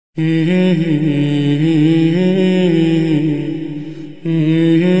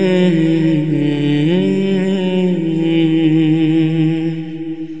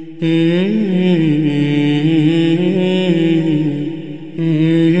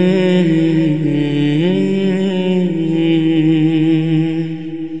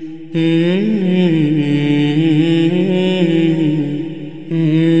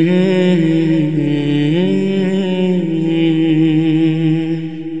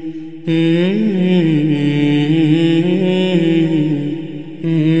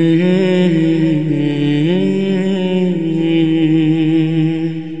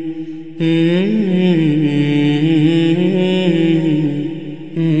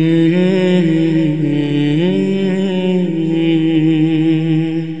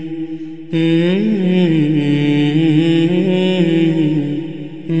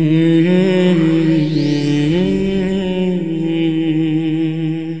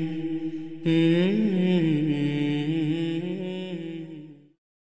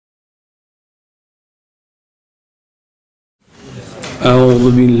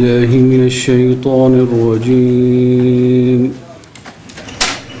أعوذ بالله من الشيطان الرجيم.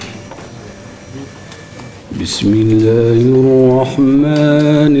 بسم الله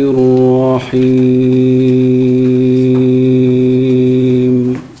الرحمن الرحيم.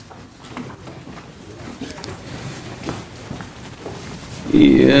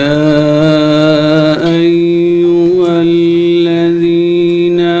 يا أيها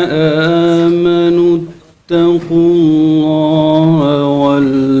الذين آمنوا اتقوا الله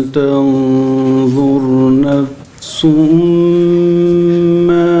ولتنظر نفس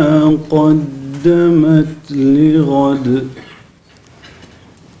ما قدمت لغد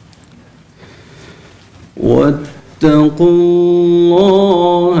واتقوا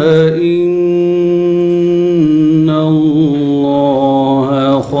الله إن الله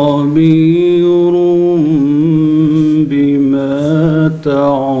خبير بما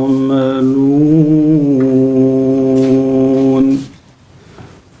تعملون.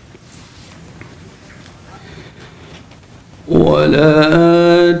 ولا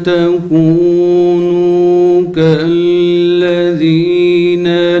تكونوا كالذين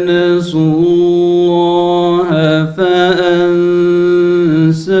نسوا الله فأنساهم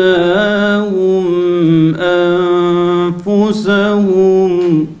أنفسهم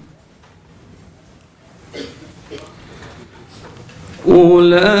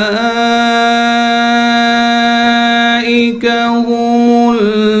أولئك هم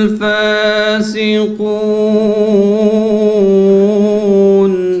الفاسقون.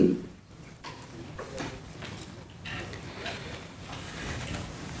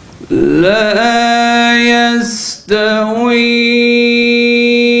 لا يستوي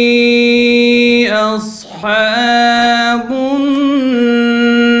أصحاب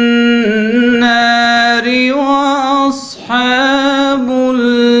النار وأصحاب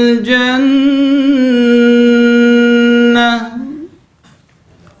الجنة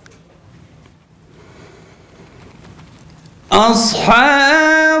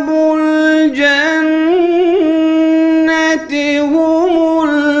أصحاب الجنة هم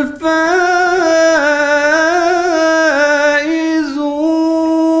الفائزون.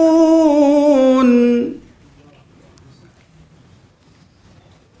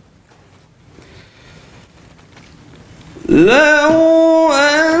 لو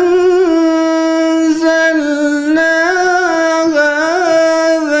أنزلنا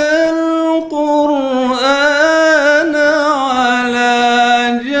هذا القرآن على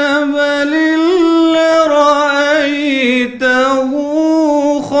جبل لرأيته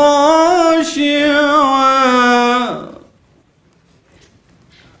خاشعا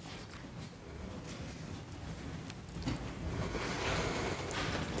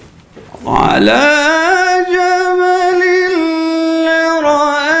على جبل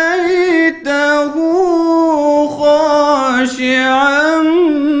لرأيته خاشعا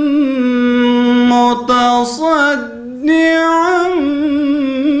متصدعا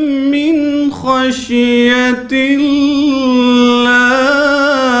من خشية الله.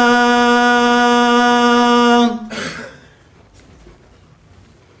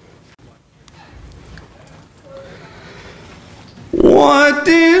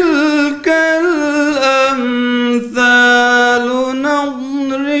 وتلك الأمثال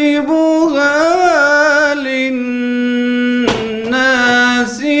نضربها للناس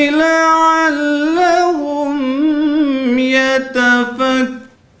لعلهم يتفكرون.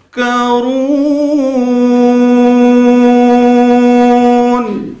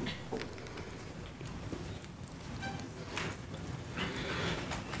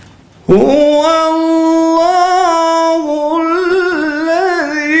 هو الله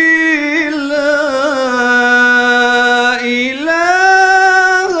الذي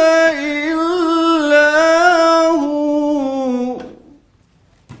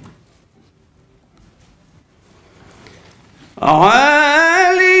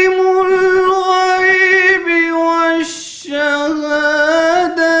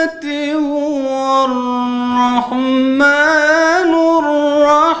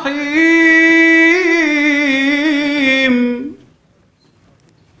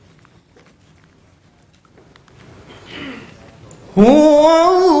هو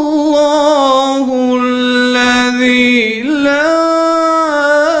الله الذي لا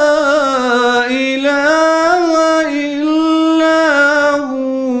إله إلا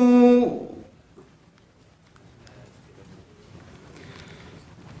هو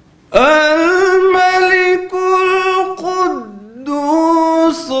الملك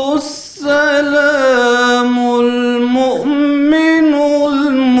القدوس السلام المؤمن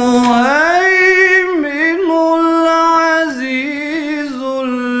المهيمن العزيز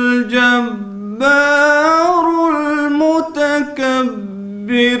الجبار المتكبر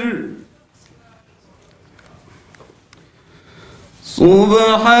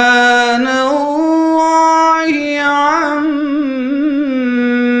سبحان الله عما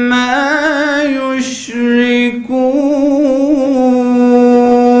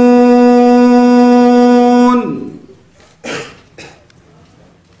يشركون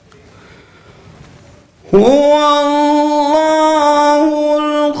هو الله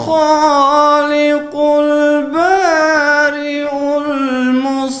الخالق البارئ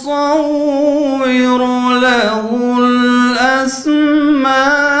المصور له الأسماء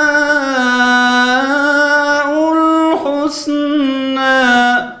الحسنى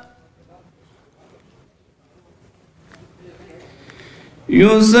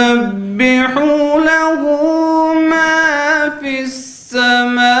يسبح له ما في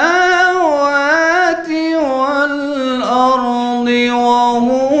السماوات والأرض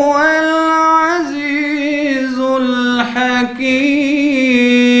وهو العزيز الحكيم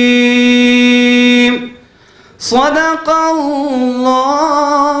صدق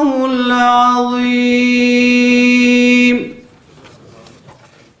الله العظيم.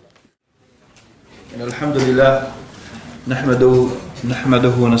 الحمد لله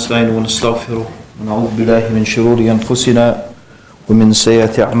نحمده ونستعينه ونستغفره ونعوذ بالله من شرور أنفسنا ومن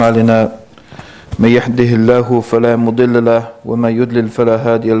سيئات أعمالنا من يهده الله فلا مضل له ومن يضلل فلا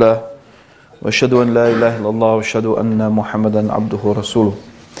هادي له وأشهد أن لا إله إلا الله وأشهد أن محمدا عبده ورسوله.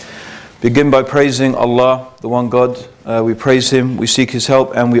 Begin by praising Allah, the one God. We praise Him, we seek His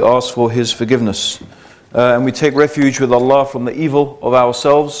help, and we ask for His forgiveness. And we take refuge with Allah from the evil of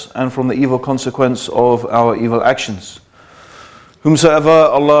ourselves and from the evil consequence of our evil actions.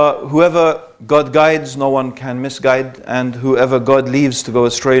 Whoever God guides, no one can misguide, and whoever God leaves to go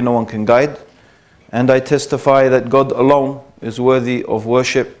astray, no one can guide. And I testify that God alone is worthy of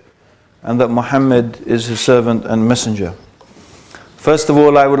worship, and that Muhammad is His servant and messenger. First of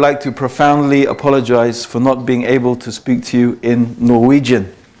all, I would like to profoundly apologize for not being able to speak to you in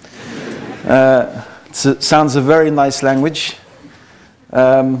Norwegian. It sounds a very nice language,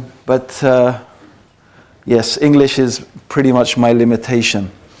 but yes, English is pretty much my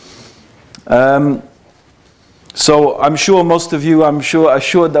limitation. So I'm sure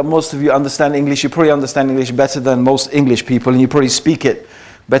assured that most of you understand English. You probably understand English better than most English people, and you probably speak it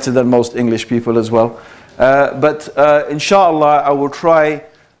better than most English people as well. But inshallah, I will try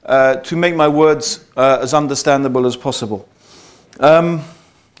to make my words as understandable as possible.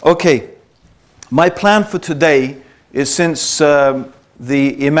 Okay, my plan for today is, since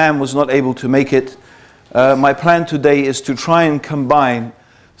the Imam was not able to make it, my plan today is to try and combine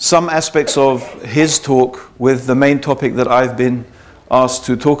some aspects of his talk with the main topic that I've been asked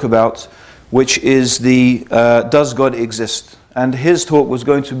to talk about, which is the does God exist? And his talk was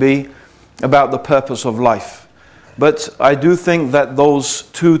going to be about the purpose of life. But I do think that those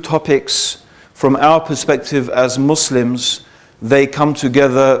two topics, from our perspective as Muslims, they come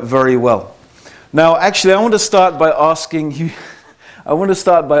together very well. Now, actually, I want to start by asking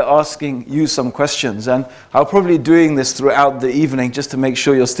you some questions, and I'll probably be doing this throughout the evening just to make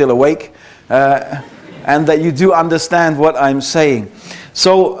sure you're still awake and that you do understand what I'm saying.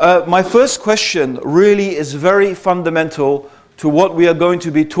 So my first question really is very fundamental to what we are going to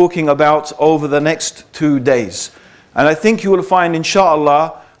be talking about over the next 2 days. And I think you will find,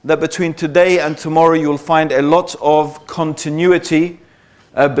 inshallah, that between today and tomorrow you will find a lot of continuity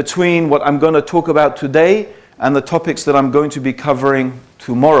between what I'm going to talk about today and the topics that I'm going to be covering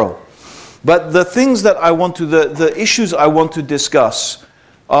tomorrow. But the things that the issues I want to discuss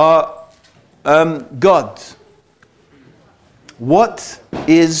are God. What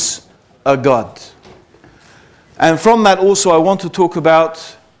is a God? And from that also I want to talk about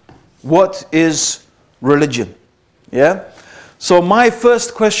what is religion. Yeah? So my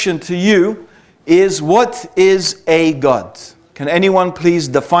first question to you is, what is a God? Can anyone please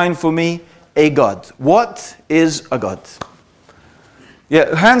define for me a God? What is a God?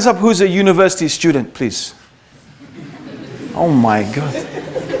 Yeah, hands up who's a university student, please. Oh my God.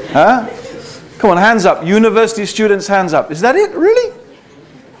 Huh? Come on, hands up. University students, hands up. Is that it? Really?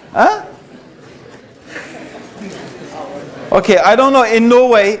 Huh? Okay, I don't know, in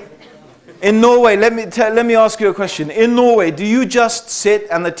Norway, let me ask you a question. In Norway, do you just sit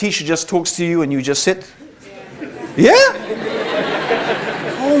and the teacher just talks to you and you just sit? Yeah?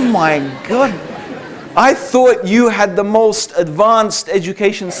 Oh my God. I thought you had the most advanced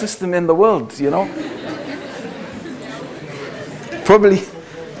education system in the world, you know? Probably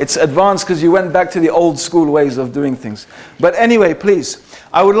it's advanced because you went back to the old school ways of doing things. But anyway, please,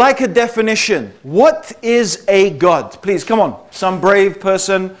 I would like a definition. What is a God? Please, come on. Some brave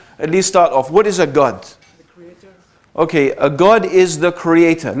person, at least start off. What is a God? The creator. Okay, a God is the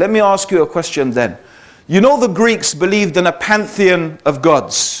creator. Let me ask you a question then. You know the Greeks believed in a pantheon of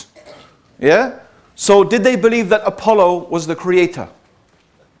gods. Yeah? So did they believe that Apollo was the creator?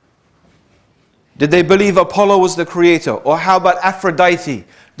 Did they believe Apollo was the creator? Or how about Aphrodite?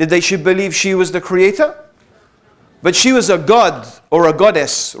 Did they believe she was the creator? But she was a god or a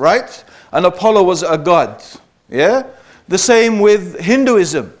goddess, right? And Apollo was a god. Yeah? The same with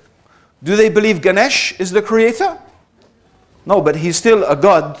Hinduism. Do they believe Ganesh is the creator? No, but he's still a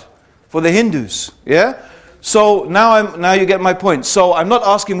god for the Hindus. Yeah? So now you get my point. So I'm not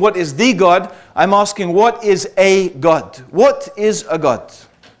asking what is the God. I'm asking what is a God. What is a God?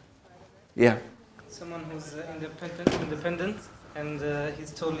 Yeah. Someone who's independent and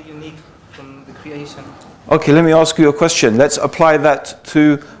he's totally unique from the creation. Okay, let me ask you a question. Let's apply that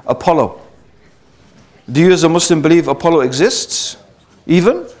to Apollo. Do you as a Muslim believe Apollo exists?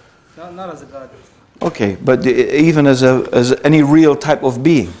 Even? No, not as a god. Okay, but even as any real type of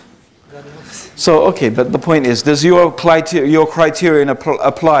being. God knows. So, okay, but the point is, does your criterion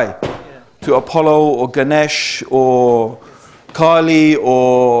apply to Apollo or Ganesh or Kali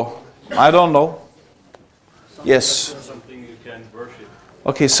or, I don't know? Yes. Something you can worship.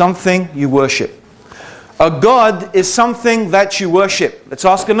 Okay, something you worship. A God is something that you worship. Let's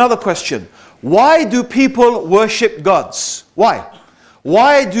ask another question. Why do people worship gods? Why?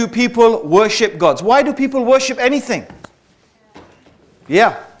 Why do people worship gods? Why do people worship anything?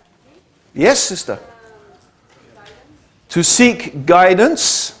 Yeah. Yes, sister. To seek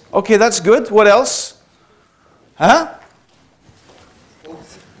guidance. Okay, that's good. What else? Huh?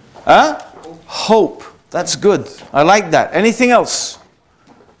 Huh? Hope. That's good. I like that. Anything else?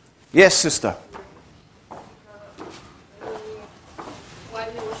 Yes, sister. Why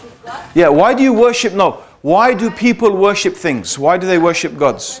do you worship God? Yeah, why do you worship? No. Why do people worship things? Why do they worship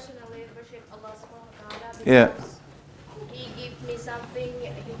gods? Personally, I worship Allah Yeah. because He gives me something. He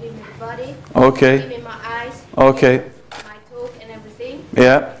gives me the body. Okay. He gives me my eyes. Okay. My talk and everything.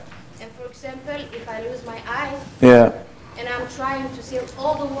 Yeah. And for example, if I lose my eye Yeah. and I'm trying to see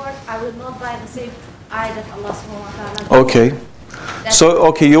all the world, I will not buy the same eye that Allah subhanahu wa ta'ala gives. Okay. So,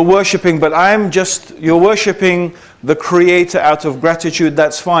 okay, you're worshipping, but you're worshipping the Creator out of gratitude,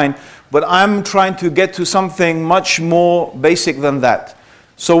 that's fine. But I'm trying to get to something much more basic than that.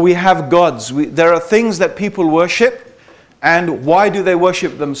 So we have gods. There are things that people worship, and why do they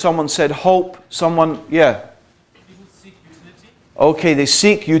worship them? Someone said hope, yeah. People seek utility. Okay, they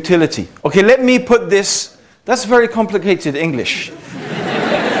seek utility. Okay, let me put this, that's very complicated English.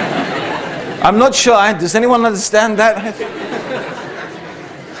 I'm not sure, does anyone understand that?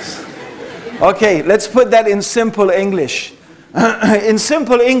 Okay, let's put that in simple English. In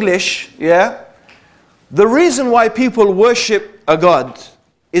simple English, yeah, the reason why people worship a God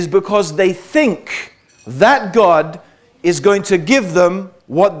is because they think that God is going to give them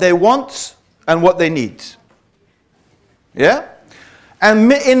what they want and what they need. Yeah?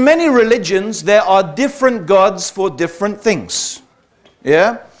 And in many religions, there are different gods for different things.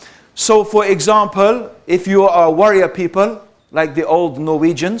 Yeah? So, for example, if you are a warrior people, like the old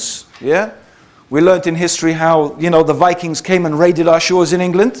Norwegians, yeah? We learnt in history how, you know, the Vikings came and raided our shores in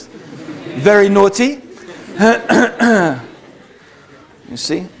England. Very naughty. You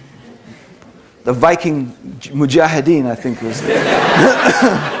see? The Viking Mujahideen, I think, was there.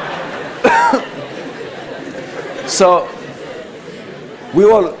 So, we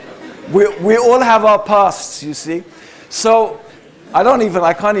all have our pasts, you see. So, I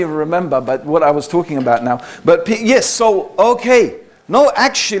can't even remember but what I was talking about now. But yes, so, okay. No,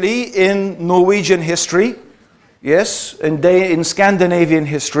 actually, in Norwegian history, yes, in Scandinavian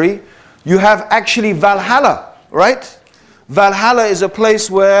history, you have actually Valhalla, right? Valhalla is a place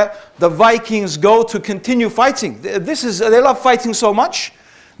where the Vikings go to continue fighting. They love fighting so much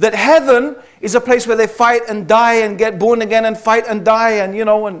that heaven is a place where they fight and die and get born again and fight and die, and you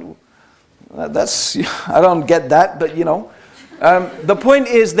know, and that's, I don't get that, but you know. The point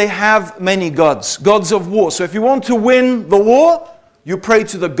is they have many gods of war. So if you want to win the war, you pray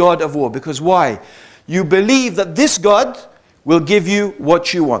to the God of war. Because why? You believe that this God will give you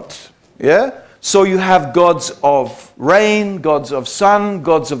what you want. Yeah? So you have gods of rain, gods of sun,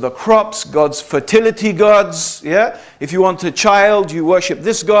 gods of the crops, gods fertility gods. Yeah? If you want a child, you worship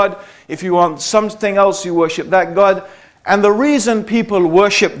this god. If you want something else, you worship that god. And the reason people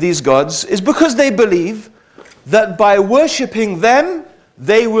worship these gods is because they believe that by worshipping them,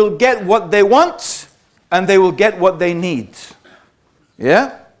 they will get what they want and they will get what they need.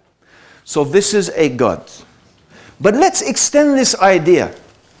 Yeah? So this is a god. But let's extend this idea.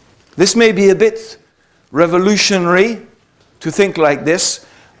 This may be a bit revolutionary to think like this,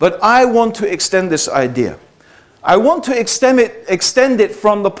 but I want to extend this idea. I want to extend it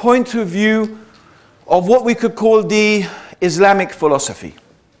from the point of view of what we could call the Islamic philosophy.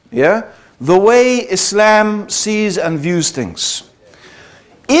 Yeah? The way Islam sees and views things.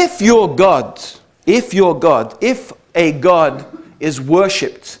 If a god is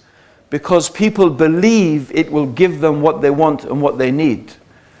worshipped because people believe it will give them what they want and what they need,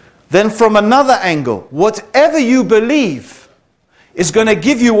 then from another angle, whatever you believe is going to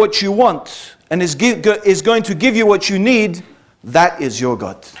give you what you want and is going to give you what you need, that is your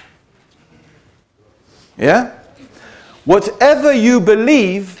God. Yeah? Whatever you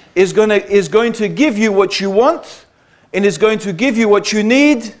believe is going to give you what you want and is going to give you what you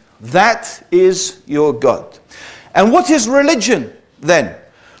need, that is your God. And what is religion then?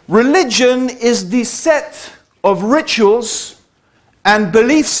 Religion is the set of rituals and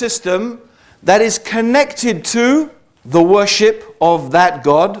belief system that is connected to the worship of that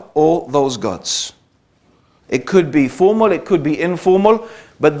God or those gods. It could be formal, it could be informal,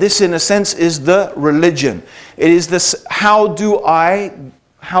 but this in a sense is the religion. It is this, how do I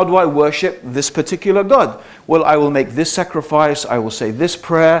worship this particular God? Well, I will make this sacrifice, I will say this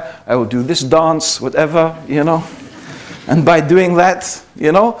prayer, I will do this dance, whatever, you know. And by doing that,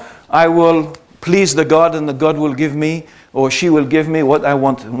 you know, I will please the God and the God will give me, or she will give me what I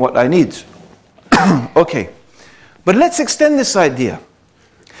want and what I need. Okay. But let's extend this idea.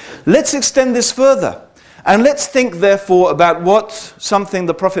 Let's extend this further. And let's think therefore about what something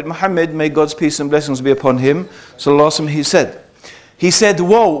the Prophet Muhammad, may God's peace and blessings be upon him, sallallahu alaihi wasallam, he said. He said,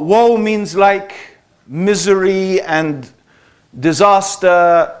 woe. Woe means like misery and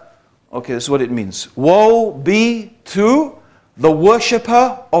disaster. Okay, this is what it means. Woe be to the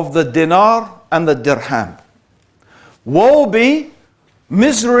worshipper of the dinar and the dirham. Woe be,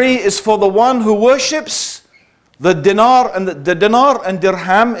 misery is for the one who worships the dinar, and the dinar and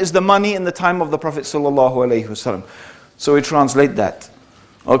dirham is the money in the time of the Prophet sallallahu alaihi wasallam. So we translate that.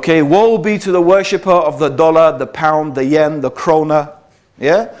 Okay, woe be to the worshipper of the dollar, the pound, the yen, the krona.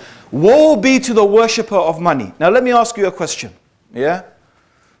 Yeah? Woe be to the worshipper of money. Now let me ask you a question. Yeah?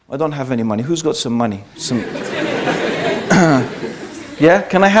 I don't have any money. Who's got some money? Some yeah?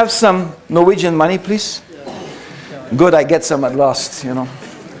 Can I have some Norwegian money, please? Good, I get some at last, you know.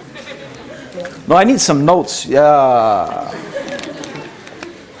 No, I need some notes. Yeah.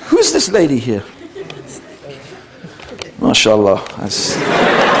 Who's this lady here? MashaAllah.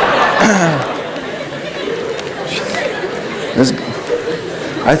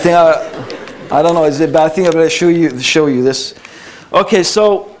 I think I don't know, is it bad? I think I better show you this. Okay,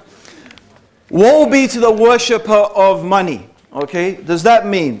 so woe be to the worshipper of money. Okay, does that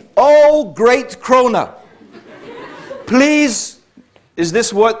mean, oh great krona, please, is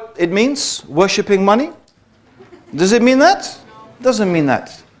this what it means? Worshipping money? Does it mean that? Doesn't mean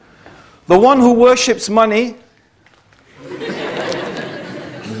that. The one who worships money,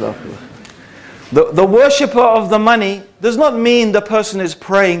 the worshipper of the money does not mean the person is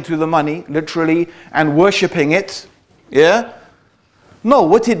praying to the money, literally, and worshipping it. Yeah? No,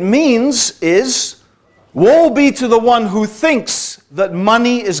 what it means is, woe be to the one who thinks that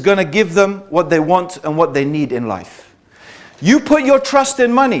money is going to give them what they want and what they need in life. You put your trust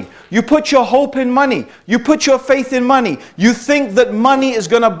in money. You put your hope in money. You put your faith in money. You think that money is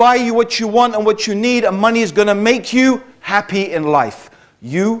going to buy you what you want and what you need, and money is going to make you happy in life.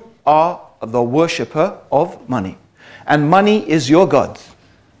 You are the worshipper of money. And money is your God.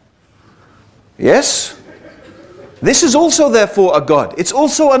 Yes? This is also therefore a God. It's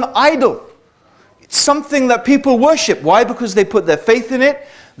also an idol. It's something that people worship. Why? Because they put their faith in it.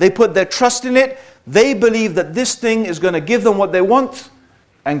 They put their trust in it. They believe that this thing is going to give them what they want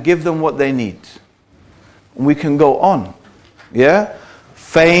and give them what they need. We can go on. Yeah?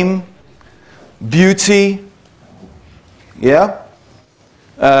 Fame, beauty, yeah?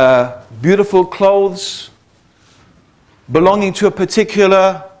 Beautiful clothes, belonging to a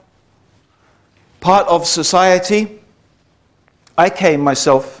particular part of society. I came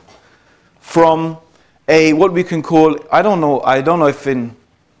myself from what we can call, I don't know if in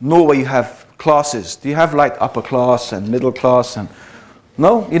Norway you have classes. Do you have like upper class and middle class and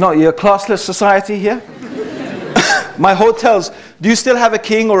No? You're a classless society here? My hotels, do you still have a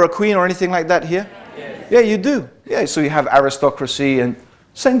king or a queen or anything like that here? Yes. Yeah, you do. Yeah, so you have aristocracy and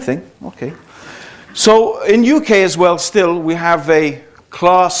same thing. Okay. So in UK as well, still, we have a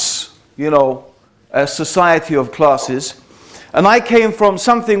class, a society of classes. And I came from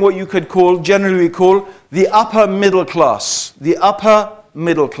something what you could call, generally call, the upper middle class. The upper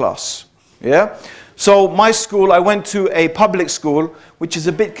middle class. Yeah? So my school, I went to a public school, which is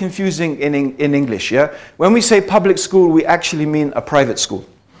a bit confusing in English. Yeah? When we say public school, we actually mean a private school.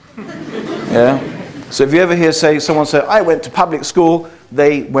 Yeah? So if you ever hear someone say, I went to public school,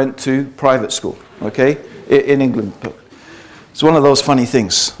 they went to private school. Okay? In England. It's one of those funny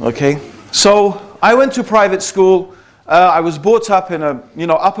things. Okay? So I went to private school. I was brought up in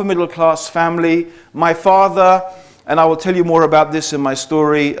a, upper middle class family. My father, and I will tell you more about this in my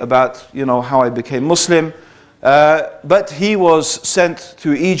story about, how I became Muslim. But he was sent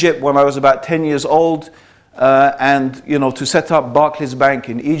to Egypt when I was about 10 years old, and, to set up Barclays Bank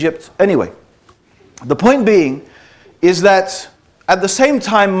in Egypt. Anyway, the point being is that at the same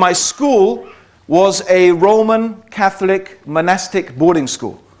time, my school was a Roman Catholic monastic boarding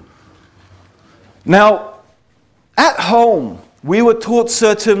school. Now, at home, we were taught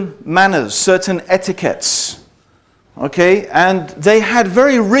certain manners, certain etiquettes, okay? And they had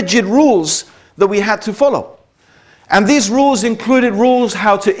very rigid rules that we had to follow. And these rules included rules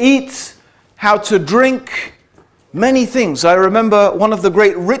how to eat, how to drink, many things. I remember one of the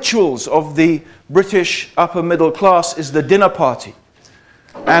great rituals of the British upper middle class is the dinner party.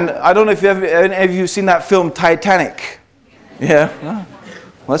 And I don't know if any of you have seen that film Titanic. Yeah?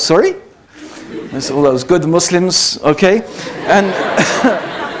 What, sorry? That's all those good Muslims, okay?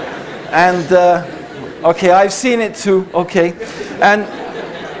 Okay, I've seen it too, okay.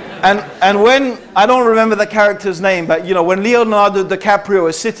 And when, I don't remember the character's name, but when Leonardo DiCaprio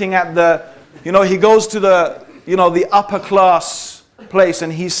is sitting at the, he goes to the, the upper class place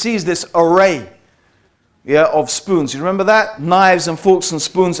and he sees this array, of spoons. You remember that? Knives and forks and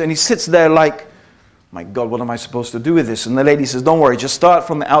spoons, and he sits there like, my God, what am I supposed to do with this? And the lady says, don't worry, just start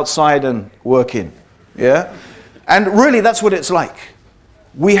from the outside and work in. Yeah? And really, that's what it's like.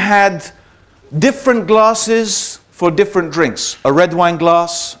 We had different glasses for different drinks. A red wine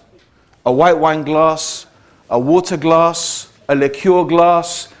glass, a white wine glass, a water glass, a liqueur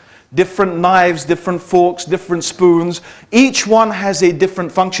glass, different knives, different forks, different spoons. Each one has a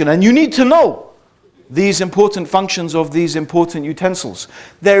different function. And you need to know these important functions of these important utensils.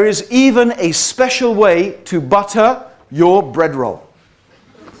 There is even a special way to butter your bread roll.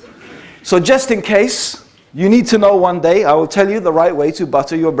 So just in case you need to know one day, I will tell you the right way to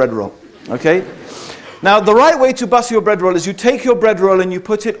butter your bread roll. Okay? Now the right way to butter your bread roll is you take your bread roll and you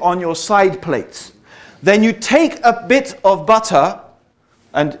put it on your side plate. Then you take a bit of butter,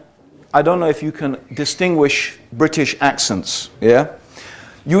 and I don't know if you can distinguish British accents, yeah?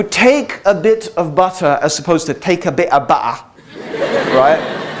 You take a bit of butter as opposed to take a bit of butter,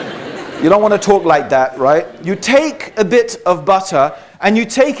 right? You don't want to talk like that, right? You take a bit of butter and you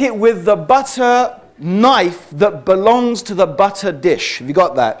take it with the butter knife that belongs to the butter dish. Have you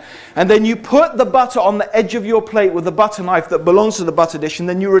got that? And then you put the butter on the edge of your plate with the butter knife that belongs to the butter dish, and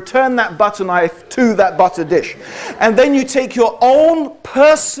then you return that butter knife to that butter dish. And then you take your own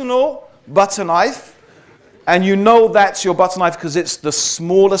personal butter knife, and you know that's your butter knife because it's the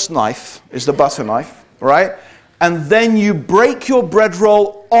smallest knife, is the butter knife, right? And then you break your bread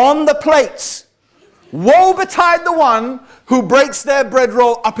roll on the plate. Woe betide the one who breaks their bread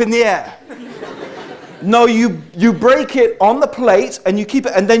roll up in the air. No, you break it on the plate and you keep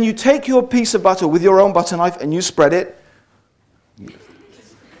it, and then you take your piece of butter with your own butter knife and you spread it.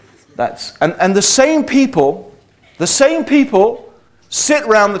 And the same people sit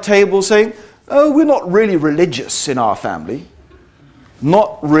around the table saying, oh, we're not really religious in our family.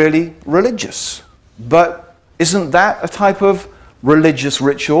 Not really religious. But isn't that a type of religious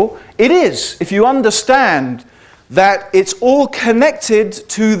ritual? It is, if you understand that it's all connected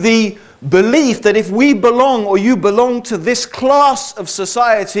to the belief that if we belong or you belong to this class of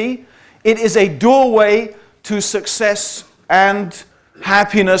society, it is a doorway to success and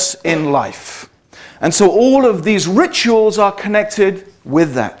happiness in life. And so all of these rituals are connected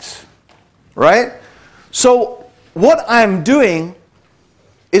with that. Right? So what I'm doing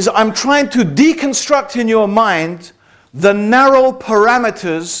is I'm trying to deconstruct in your mind the narrow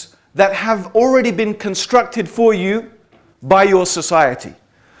parameters that have already been constructed for you by your society.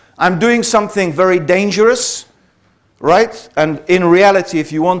 I'm doing something very dangerous, right? And in reality,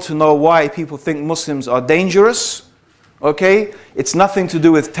 if you want to know why people think Muslims are dangerous, okay, it's nothing to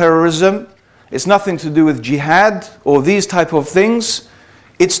do with terrorism, it's nothing to do with jihad or these type of things.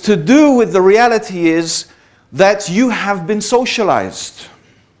 It's to do with the reality is that you have been socialized.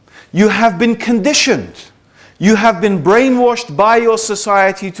 You have been conditioned. You have been brainwashed by your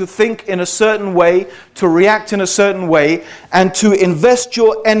society to think in a certain way, to react in a certain way, and to invest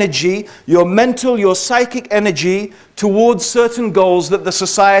your energy, your mental, your psychic energy towards certain goals that the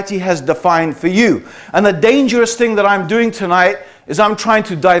society has defined for you. And the dangerous thing that I'm doing tonight is I'm trying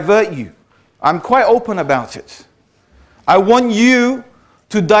to divert you. I'm quite open about it. I want you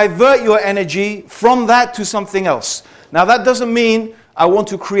to divert your energy from that to something else. Now that doesn't mean I want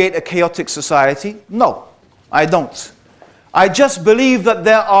to create a chaotic society. No. I don't. I just believe that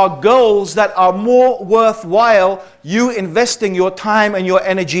there are goals that are more worthwhile you investing your time and your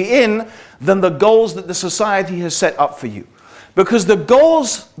energy in than the goals that the society has set up for you. Because the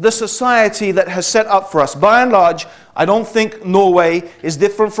goals the society that has set up for us, by and large, I don't think Norway is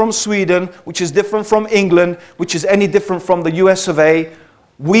different from Sweden, which is different from England, which is any different from the US of A.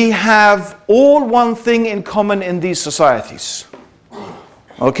 We have all one thing in common in these societies.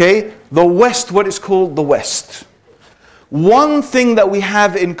 Okay? The West, what is called the West. One thing that we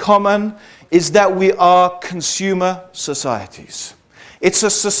have in common is that we are consumer societies. It's a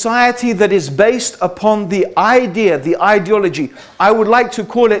society that is based upon the idea, the ideology. I would like to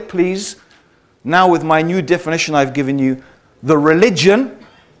call it, please, now with my new definition I've given you, the religion,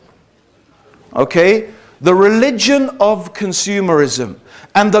 okay? The religion of consumerism.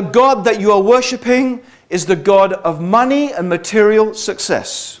 And the God that you are worshipping is the God of money and material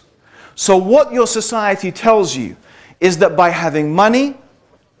success. So what your society tells you is that by having money,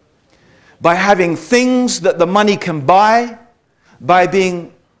 by having things that the money can buy, by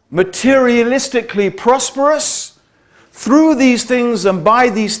being materialistically prosperous, through these things and by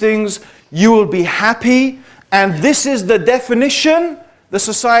these things, you will be happy. And this is the definition the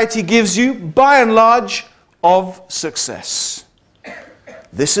society gives you, by and large, of success.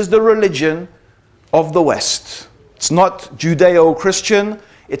 This is the religion of the West. It's not Judeo-Christian.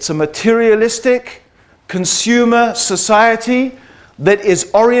 It's a materialistic consumer society that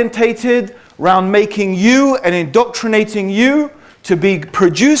is orientated around making you and indoctrinating you to be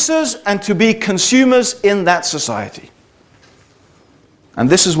producers and to be consumers in that society. And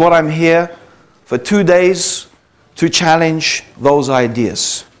this is what I'm here for 2 days to challenge those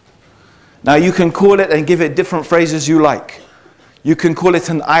ideas. Now you can call it and give it different phrases you like. You can call it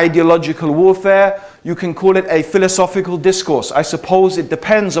an ideological warfare. You can call it a philosophical discourse. I suppose it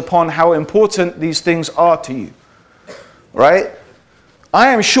depends upon how important these things are to you. Right? I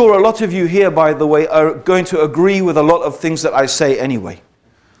am sure a lot of you here, by the way, are going to agree with a lot of things that I say anyway.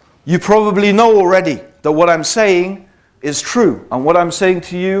 You probably know already that what I'm saying is true. And what I'm saying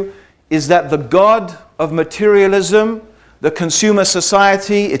to you is that the God of materialism, the consumer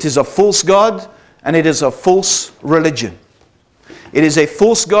society, it is a false God and it is a false religion. It is a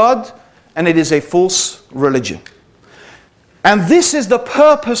false God and it is a false religion. And this is the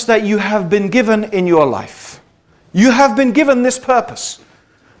purpose that you have been given in your life. You have been given this purpose.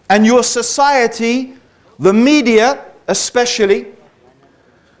 And your society, the media especially,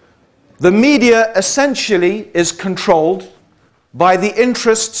 the media essentially is controlled by the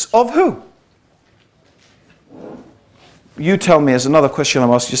interests of who? You tell me, as another question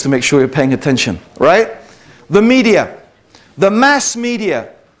I'm asking, just to make sure you're paying attention, right? The media. The mass media,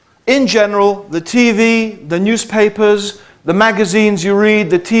 in general, the TV, the newspapers, the magazines you read,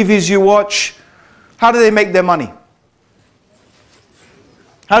 the TVs you watch, how do they make their money?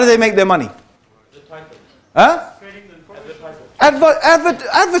 How do they make their money? Huh?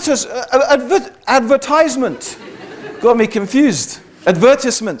 Advertisement. Got me confused.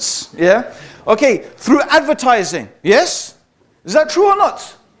 Advertisements, yeah? Okay, through advertising, yes? Is that true or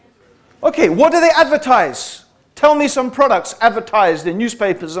not? Okay, what do they advertise? Tell me some products advertised in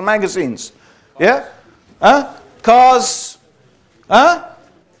newspapers and magazines. Yeah? Huh? Cars. Huh?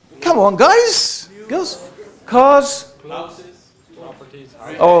 Come on, guys. Girls. Cars. Houses, properties.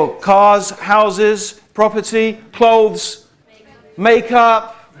 Oh, cars, houses, property, clothes,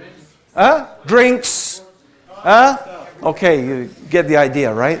 makeup, huh? Drinks. Huh? Okay, you get the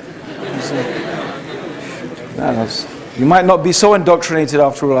idea, right? You might not be so indoctrinated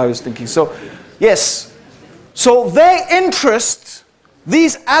after all, I was thinking. So, yes. So their interest,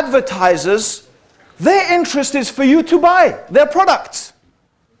 these advertisers, their interest is for you to buy their product.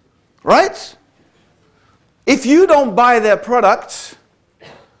 Right? If you don't buy their product,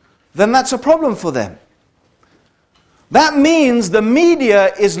 then that's a problem for them. That means the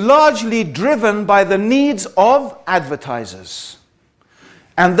media is largely driven by the needs of advertisers.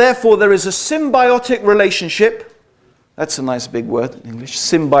 And therefore there is a symbiotic relationship. That's a nice big word in English,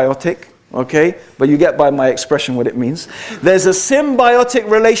 symbiotic. okay? But you get by my expression what it means. There's a symbiotic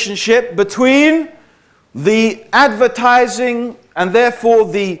relationship between the advertising and therefore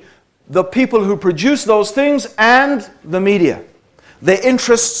the people who produce those things and the media. Their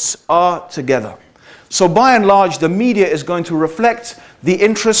interests are together. So by and large, the media is going to reflect the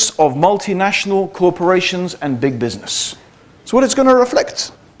interests of multinational corporations and big business. That's what it's going to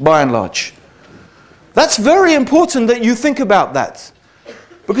reflect, by and large. That's very important that you think about that.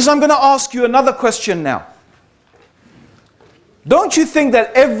 Because I'm going to ask you another question now. Don't you think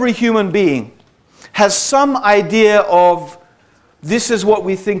that every human being has some idea of this is what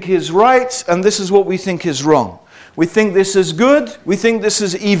we think is right and this is what we think is wrong? We think this is good, we think this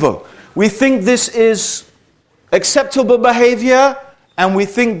is evil. We think this is acceptable behavior and we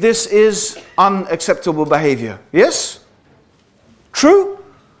think this is unacceptable behavior. Yes? True?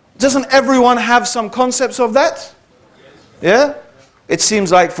 Doesn't everyone have some concepts of that? Yeah? It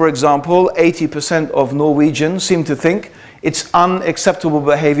seems like, for example, 80% of Norwegians seem to think it's unacceptable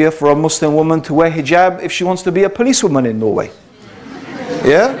behavior for a Muslim woman to wear hijab if she wants to be a policewoman in Norway.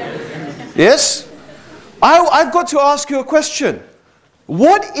 Yeah? Yes? I've got to ask you a question.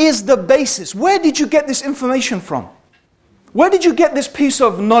 What is the basis? Where did you get this information from? Where did you get this piece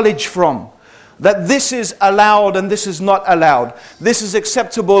of knowledge from? That this is allowed and this is not allowed. This is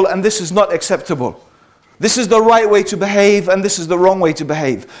acceptable and this is not acceptable. This is the right way to behave and this is the wrong way to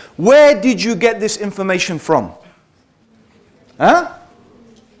behave. Where did you get this information from? Huh?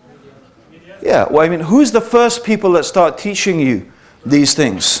 Yeah, well, I mean, who's the first people that start teaching you these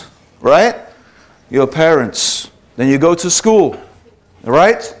things? Right? Your parents. Then you go to school.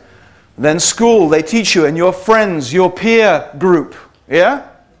 Right? Then school, they teach you, and your friends, your peer group. Yeah?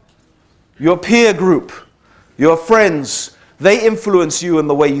 Your peer group, your friends, they influence you in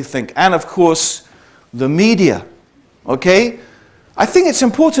the way you think. And of course, the media. Okay? I think it's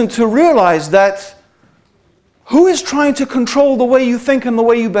important to realize that who is trying to control the way you think and the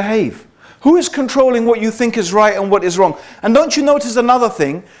way you behave? Who is controlling what you think is right and what is wrong? And don't you notice another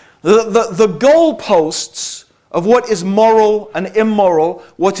thing? The goalposts of what is moral and immoral,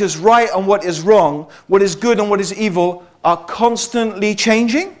 what is right and what is wrong, what is good and what is evil, are constantly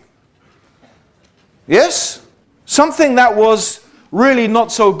changing. Yes? Something that was really not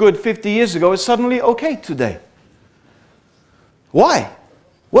so good 50 years ago is suddenly okay today. Why?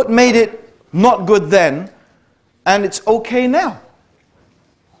 What made it not good then and it's okay now?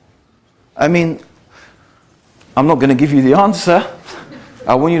 I mean, I'm not going to give you the answer.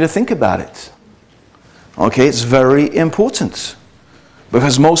 I want you to think about it. Okay, it's very important.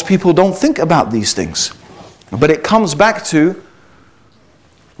 Because most people don't think about these things. But it comes back to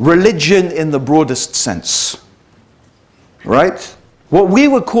religion in the broadest sense. Right? What we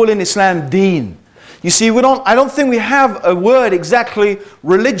would call in Islam deen. You see, I don't think we have a word exactly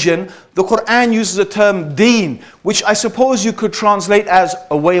religion. The Quran uses the term deen, which I suppose you could translate as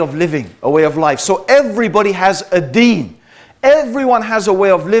a way of living, a way of life. So everybody has a deen. Everyone has a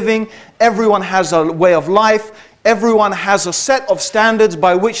way of living. Everyone has a way of life. Everyone has a set of standards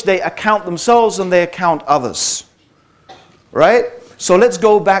by which they account themselves and they account others. Right? So let's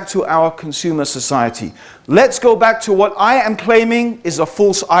go back to our consumer society. Let's go back to what I am claiming is a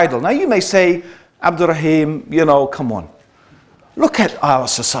false idol. Now you may say, Abdurrahim, you know, come on. Look at our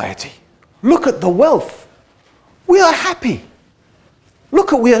society. Look at the wealth. We are happy.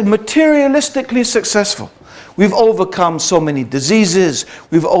 Look at, we are materialistically successful. We've overcome so many diseases.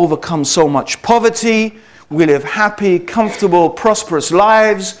 We've overcome so much poverty. We live happy, comfortable, prosperous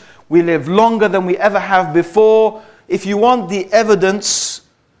lives. We live longer than we ever have before. If you want the evidence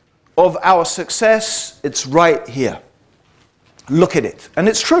of our success, it's right here. Look at it. And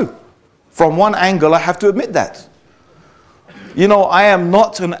it's true. From one angle, I have to admit that. You know, I am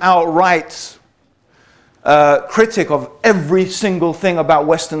not an outright critic of every single thing about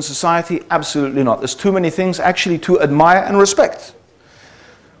Western society. Absolutely not. There's too many things actually to admire and respect.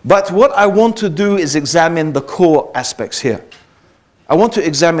 But what I want to do is examine the core aspects here. I want to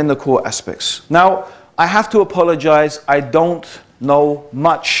examine the core aspects. Now, I have to apologize. I don't know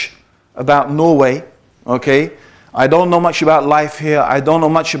much about Norway. Okay? I don't know much about life here. I don't know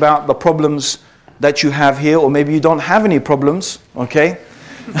much about the problems that you have here. Or maybe you don't have any problems. Okay?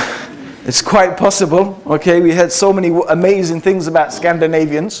 It's quite possible. Okay? We heard so many amazing things about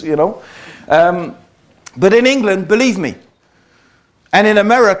Scandinavians, you know. But in England, believe me, and in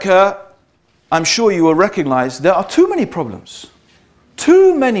America, I'm sure you will recognize there are too many problems.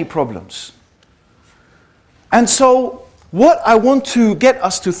 Too many problems. And so, what I want to get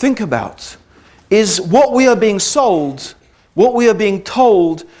us to think about is what we are being sold, what we are being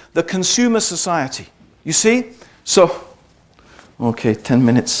told, the consumer society. You see? So, Okay, 10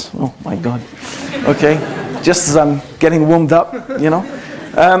 minutes. Oh my God. Okay, just as I'm getting warmed up, you know.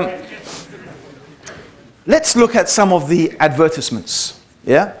 Let's look at some of the advertisements.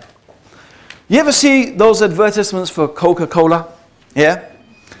 Yeah? You ever see those advertisements for Coca-Cola? Yeah?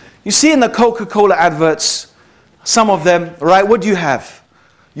 You see in the Coca-Cola adverts, some of them, right, what do you have?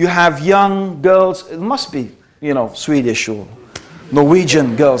 You have young girls, it must be, you know, Swedish or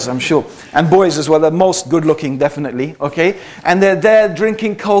Norwegian girls, I'm sure. And boys as well, the most good-looking, definitely, okay? And they're there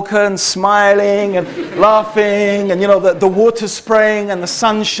drinking Coca and smiling and laughing and, you know, the water spraying and the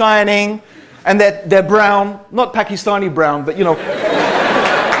sun shining. And they're brown, not Pakistani brown, but, you know,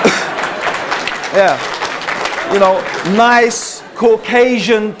 yeah, you know, nice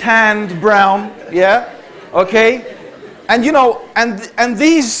Caucasian tanned brown, yeah, okay? And, you know, and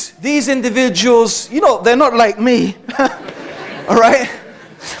these individuals, you know, they're not like me, all right?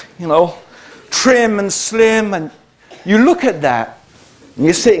 You know, trim and slim, and you look at that, and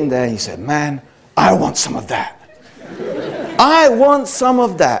you're sitting there and you say, man, I want some of that. I want some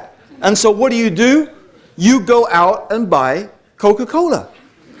of that. And so what do? You go out and buy Coca-Cola.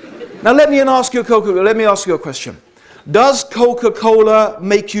 Now let me ask you a question. Does Coca-Cola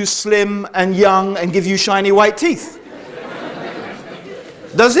make you slim and young and give you shiny white teeth?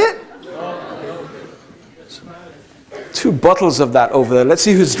 Does it? 2 bottles of that over there. Let's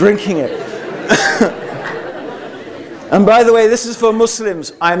see who's drinking it. And by the way, this is for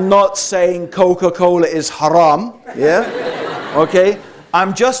Muslims. I'm not saying Coca-Cola is haram. Yeah? Okay?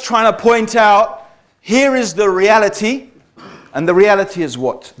 I'm just trying to point out, here is the reality. And the reality is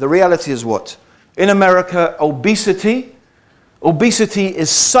what? The reality is what? In America, obesity is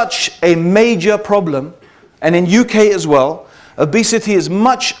such a major problem. And in UK as well, obesity is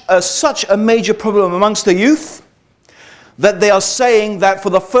such a major problem amongst the youth that they are saying that for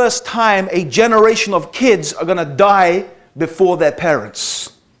the first time, a generation of kids are going to die before their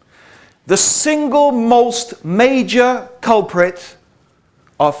parents. The single most major culprit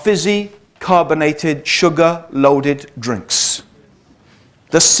are fizzy, carbonated, sugar-loaded drinks.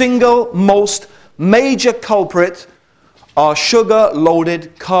 The single most major culprit are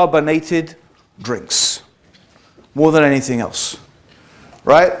sugar-loaded, carbonated drinks. More than anything else.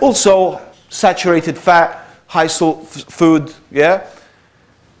 Right? Also, saturated fat, high-salt food, yeah?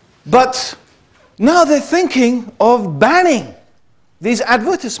 But now they're thinking of banning these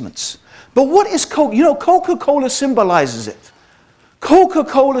advertisements. But what is Coke? You know, Coca-Cola symbolizes it.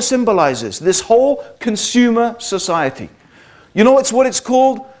 Coca-Cola symbolizes this whole consumer society. You know what it's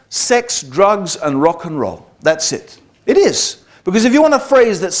called? Sex, drugs, and rock and roll. That's it. It is. Because if you want a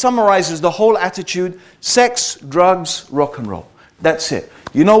phrase that summarizes the whole attitude, sex, drugs, rock and roll. That's it.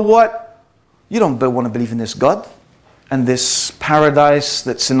 You know what? You don't want to believe in this God and this paradise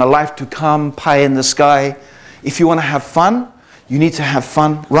that's in a life to come, pie in the sky. If you want to have fun, you need to have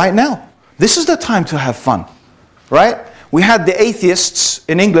fun right now. This is the time to have fun. Right? We had the atheists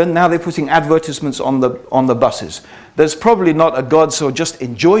in England, now they're putting advertisements on the buses. There's probably not a God, so just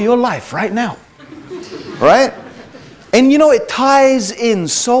enjoy your life right now. Right? And you know, it ties in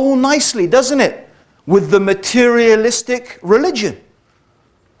so nicely, doesn't it? With the materialistic religion.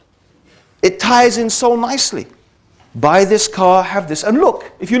 It ties in so nicely. Buy this car, have this. And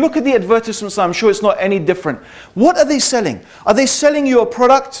look, if you look at the advertisements, I'm sure it's not any different. What are they selling? Are they selling you a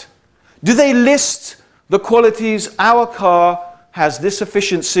product? Do they list the qualities? Our car has this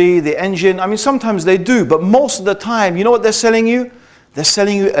efficiency, the engine. I mean, sometimes they do, but most of the time, you know what they're selling you? They're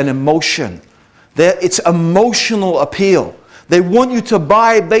selling you an emotion. It's emotional appeal. They want you to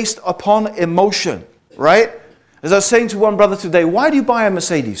buy based upon emotion, right? As I was saying to one brother today, why do you buy a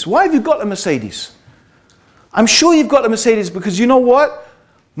Mercedes? Why have you got a Mercedes? I'm sure you've got a Mercedes because you know what?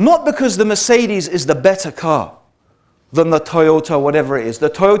 Not because the Mercedes is the better car than the Toyota, whatever it is. The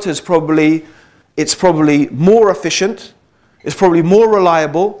Toyota is probably more efficient, it's probably more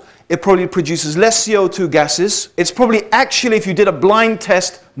reliable, it probably produces less CO2 gases, it's probably actually, if you did a blind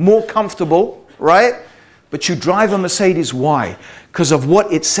test, more comfortable, right? But you drive a Mercedes, why? Because of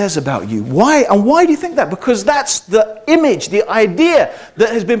what it says about you. Why? And why do you think that? Because that's the image, the idea that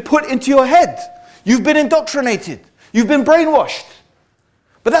has been put into your head. You've been indoctrinated. You've been brainwashed.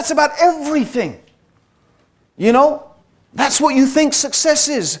 But that's about everything. You know? That's what you think success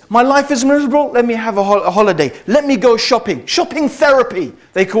is. My life is miserable. Let me have a holiday. Let me go shopping. Shopping therapy,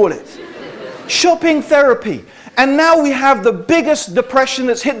 they call it. Shopping therapy. And now we have the biggest depression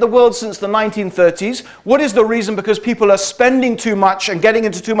that's hit the world since the 1930s. What is the reason? Because people are spending too much and getting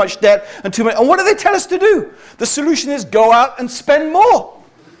into too much debt and too much. And what do they tell us to do? The solution is go out and spend more.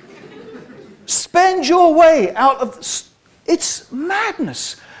 Spend your way out of... It's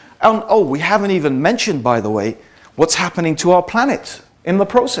madness. And, oh, we haven't even mentioned, by the way, what's happening to our planet in the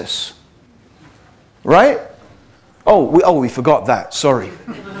process. Right? Oh, we forgot that. Sorry.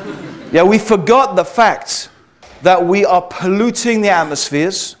 Yeah, we forgot the fact that we are polluting the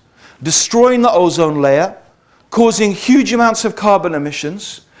atmospheres, destroying the ozone layer, causing huge amounts of carbon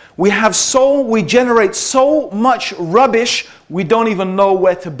emissions. We generate so much rubbish, we don't even know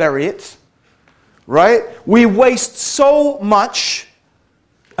where to bury it. Right? We waste so much,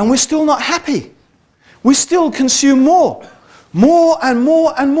 and we're still not happy. We still consume more and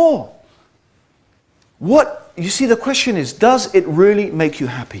more and more. You see, the question is, does it really make you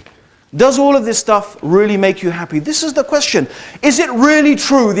happy? Does all of this stuff really make you happy? This is the question. Is it really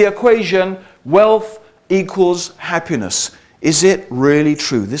true, the equation, wealth equals happiness? Is it really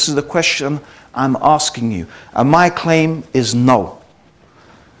true? This is the question I'm asking you. And my claim is no.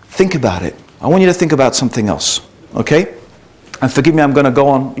 Think about it. I want you to think about something else. Okay? And forgive me, I'm going to go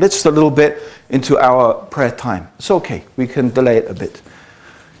on just a little bit into our prayer time. It's okay. We can delay it a bit.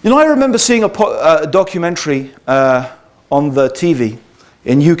 You know, I remember seeing a documentary on the TV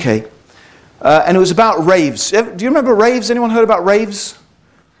in UK. And it was about raves. Do you remember raves? Anyone heard about raves?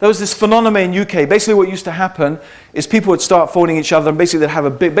 There was this phenomenon in UK. Basically what used to happen is people would start phoning each other, and basically they'd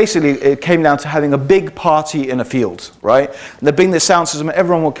have basically it came down to having a big party in a field, right? And they'd bring their sound system, and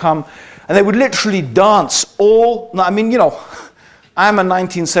everyone would come, and they would literally dance I mean, you know, I'm a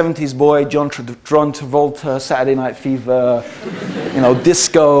 1970s boy, John Travolta, Saturday Night Fever, you know,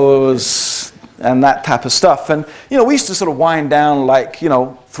 discos, and that type of stuff. And, you know, we used to sort of wind down like, you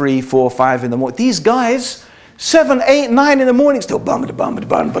know, 3, 4, 5 in the morning. These guys, 7, 8, 9 in the morning, still bum,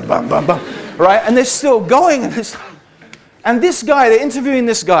 right? And they're still going. And this guy, they're interviewing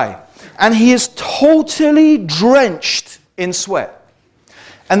this guy, and he is totally drenched in sweat.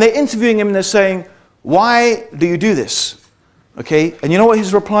 And they're interviewing him, and they're saying, why do you do this? Okay, and you know what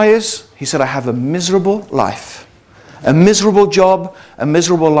his reply is? He said, I have a miserable life, a miserable job, a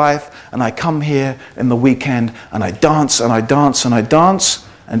miserable life, and I come here in the weekend, and I dance, and I dance, and I dance,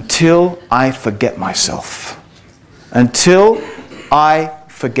 until I forget myself. Until I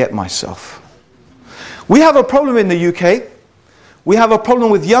forget myself. We have a problem in the UK. We have a problem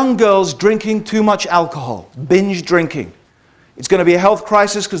with young girls drinking too much alcohol, binge drinking. It's going to be a health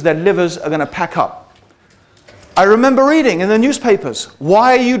crisis because their livers are going to pack up. I remember reading in the newspapers,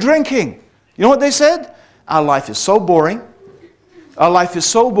 why are you drinking? You know what they said? Our life is so boring. Our life is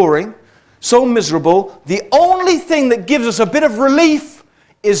so boring, so miserable. The only thing that gives us a bit of relief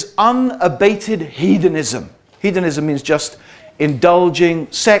is unabated hedonism. Hedonism means just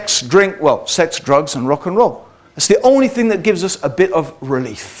indulging sex, sex, drugs, and rock and roll. It's the only thing that gives us a bit of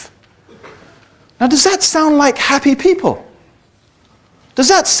relief. Now, does that sound like happy people? Does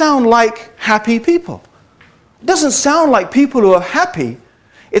that sound like happy people? It doesn't sound like people who are happy.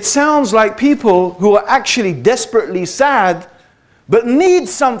 It sounds like people who are actually desperately sad, but need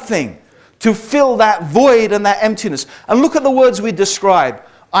something to fill that void and that emptiness. And look at the words we describe.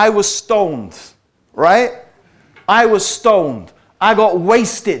 I was stoned, right? I was stoned. I got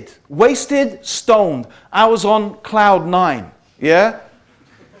wasted. Wasted, stoned. I was on cloud 9, yeah?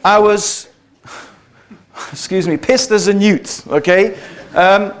 I was, excuse me, pissed as a newt, okay?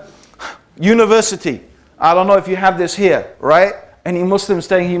 University. I don't know if you have this here, right? Any Muslims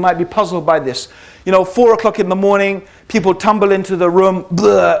staying here, you might be puzzled by this. You know, 4 o'clock in the morning, people tumble into the room,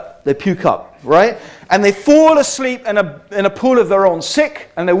 they puke up, right? And they fall asleep in a pool of their own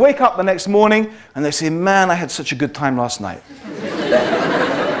sick, and they wake up the next morning, and they say, man, I had such a good time last night.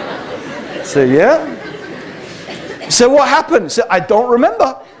 So, yeah? So what happened? So, I don't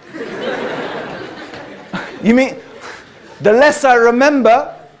remember. You mean, the less I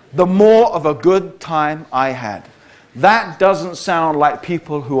remember, the more of a good time I had. That doesn't sound like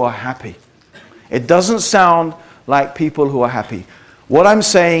people who are happy. It doesn't sound like people who are happy. What I'm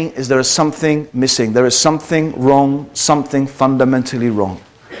saying is there is something missing. There is something wrong, something fundamentally wrong.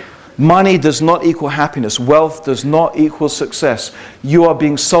 Money does not equal happiness. Wealth does not equal success. You are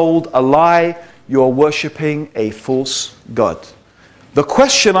being sold a lie. You are worshipping a false god. The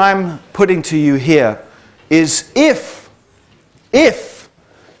question I'm putting to you here is if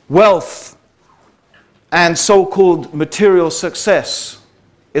wealth and so-called material success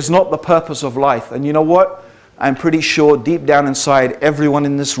is not the purpose of life. And you know what? I'm pretty sure deep down inside, everyone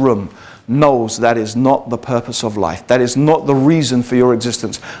in this room knows that is not the purpose of life. That is not the reason for your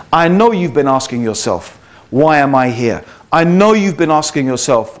existence. I know you've been asking yourself, why am I here? I know you've been asking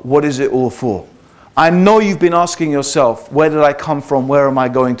yourself, what is it all for? I know you've been asking yourself, where did I come from? Where am I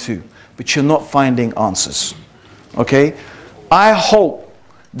going to? But you're not finding answers. Okay? I hope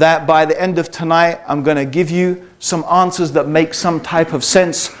that by the end of tonight, I'm going to give you some answers that make some type of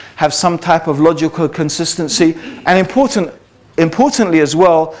sense, have some type of logical consistency, and importantly as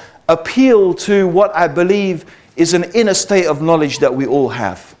well, appeal to what I believe is an inner state of knowledge that we all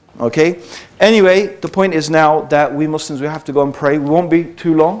have. Okay? Anyway, the point is now that we Muslims, we have to go and pray. We won't be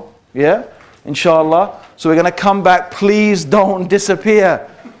too long. Yeah? Inshallah. So we're going to come back. Please don't disappear.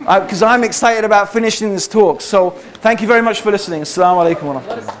 Because I'm excited about finishing this talk. So thank you very much for listening. Assalamu alaikum wa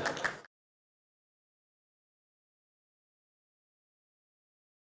rahmatullah.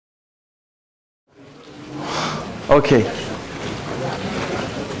 Okay.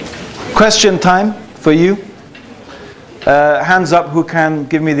 Question time for you. Hands up who can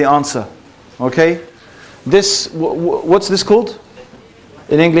give me the answer. Okay? This, what's this called?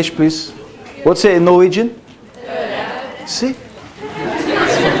 In English, please. What's it in Norwegian? See?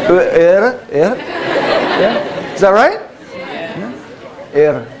 Yeah? Is that right?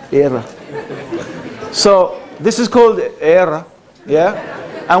 Yeah. So this is called era. Yeah?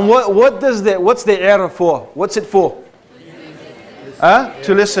 And what's the era for? What's it for?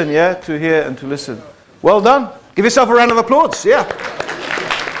 To listen, yeah? To hear and to listen. Well done. Give yourself a round of applause. Yeah.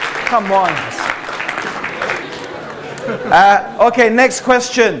 Come on. Okay, next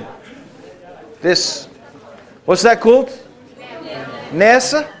question. This. What's that called?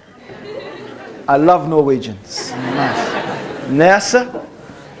 Nesa? I love Norwegians. Nice. Nesa?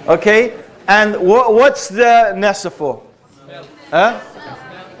 Okay. And what's the Nesa for?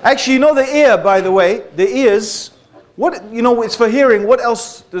 Actually, you know the ear, by the way. The ears, it's for hearing. What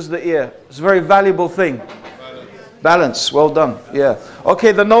else does the ear? It's a very valuable thing. Balance. Well done. Yeah.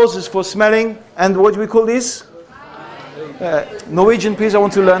 Okay, the nose is for smelling. And what do we call these? Norwegian, please. I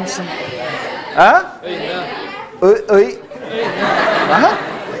want to learn some.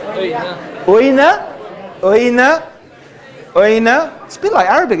 Oina. It's a bit like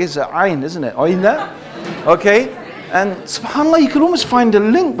Arabic, it's ayn, isn't it? Oina. Okay. And subhanAllah, you can almost find a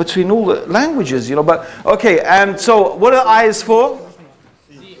link between all the languages, But okay. And so, what are eyes for?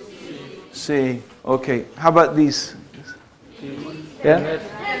 See. Okay. How about these? Yeah.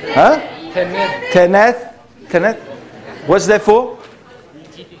 Tenet. What's that for?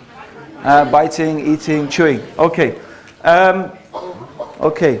 Biting, eating, chewing. Okay.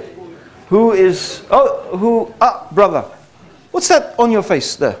 Okay. Brother. What's that on your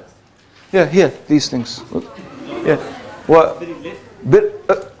face there? Yeah, here, these things. Look. Yeah. What? Brilled?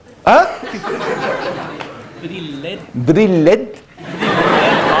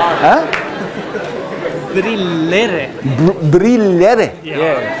 Brillere.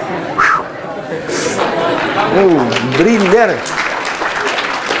 Yeah. Brillere.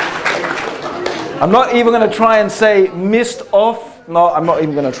 I'm not even going to try and say mist off. No, I'm not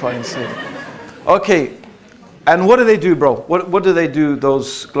even going to try and say it. Okay. And what do they do, bro? What do they do,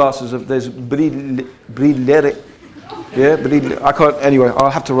 those glasses of there's brillere? Yeah, brillere. I can't, anyway, I'll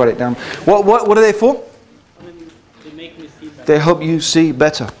have to write it down. What are they for? They make me see better. They help you see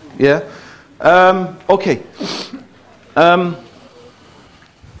better. Yeah? Okay.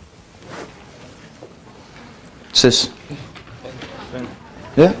 Sis. Pen.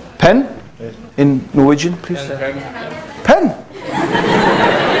 Yeah? Pen? In Norwegian, please. Pen.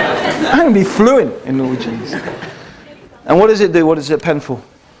 I'm going to be fluent in Norwegian. And what does it do? What is it pen for?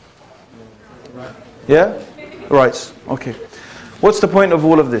 Yeah? Right. Okay. What's the point of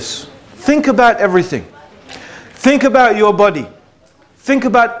all of this? Think about everything. Think about your body. Think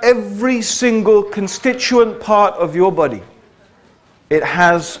about every single constituent part of your body. It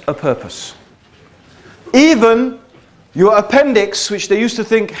has a purpose. Even your appendix, which they used to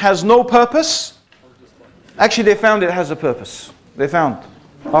think has no purpose, actually they found it has a purpose. They found.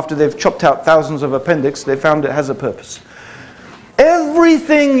 After they've chopped out thousands of appendix, they found it has a purpose.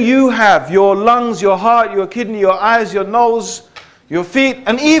 Everything you have, your lungs, your heart, your kidney, your eyes, your nose, your feet,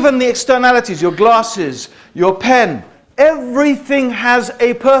 and even the externalities, your glasses, your pen, everything has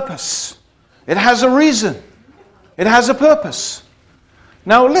a purpose. It has a reason. It has a purpose.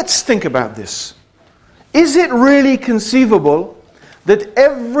 Now let's think about this. Is it really conceivable that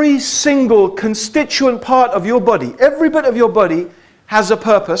every single constituent part of your body, every bit of your body, has a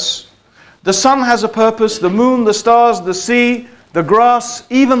purpose? The sun has a purpose, the moon, the stars, the sea, the grass,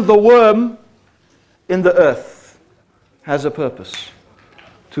 even the worm in the earth has a purpose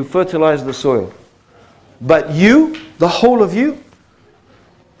to fertilize the soil. But you, the whole of you,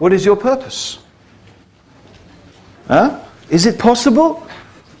 what is your purpose? Is it possible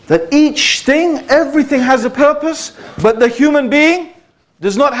that each thing, everything has a purpose, but the human being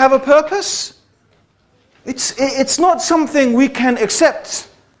does not have a purpose? It's not something we can accept.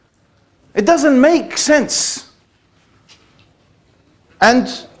 It doesn't make sense. And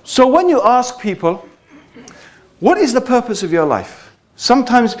so when you ask people, what is the purpose of your life?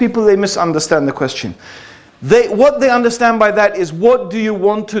 Sometimes people, they misunderstand the question. What they understand by that is, what do you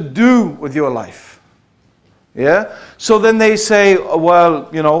want to do with your life? Yeah? So then they say, well,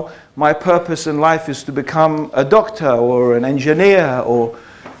 you know, my purpose in life is to become a doctor or an engineer, or,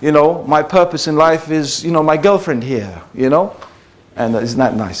 you know, my purpose in life is, you know, my girlfriend here, you know? And isn't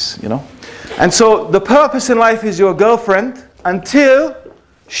that nice, you know? And so the purpose in life is your girlfriend until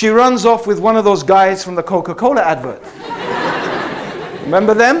she runs off with one of those guys from the Coca-Cola advert.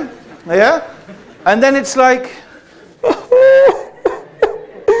 Remember them? Yeah? And then it's like,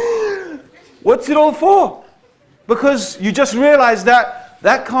 what's it all for? Because you just realize that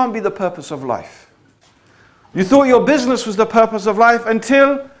that can't be the purpose of life. You thought your business was the purpose of life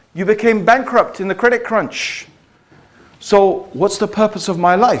until you became bankrupt in the credit crunch. So what's the purpose of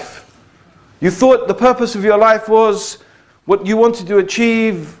my life? You thought the purpose of your life was what you wanted to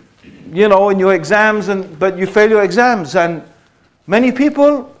achieve, you know, in your exams, but you fail your exams. And many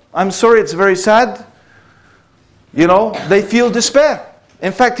people, I'm sorry, it's very sad, you know, they feel despair.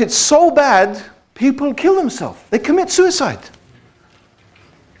 In fact, it's so bad, people kill themselves. They commit suicide.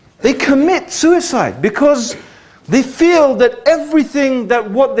 They commit suicide because they feel that everything that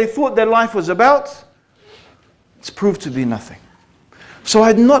what they thought their life was about, it's proved to be nothing. So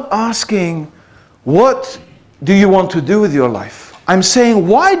I'm not asking, what do you want to do with your life? I'm saying,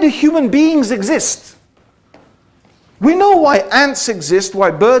 why do human beings exist? We know why ants exist,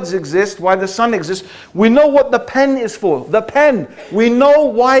 why birds exist, why the sun exists. We know what the pen is for. The pen. We know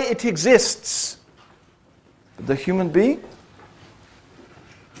why it exists. But the human being?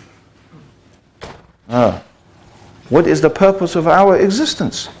 What is the purpose of our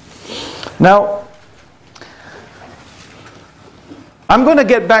existence? Now, I'm going to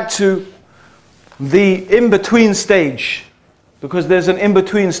get back to the in-between stage, because there's an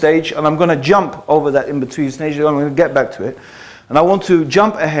in-between stage, and I'm going to jump over that in-between stage, and I'm going to get back to it. And I want to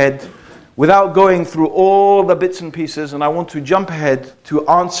jump ahead without going through all the bits and pieces, and I want to jump ahead to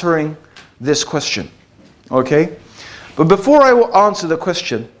answering this question. Okay? But before I will answer the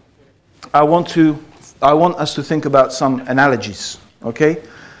question, I want us to think about some analogies. Okay?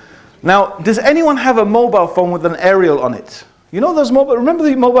 Now, does anyone have a mobile phone with an aerial on it? You know those remember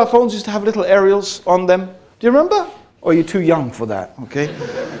the mobile phones used to have little aerials on them? Do you remember? Or are you too young for that? Okay.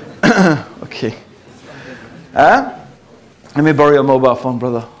 Okay. Let me borrow your mobile phone,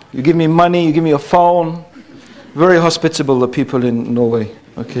 brother. You give me money, you give me a phone. Very hospitable, the people in Norway.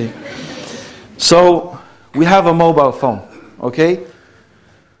 Okay. So, we have a mobile phone. Okay.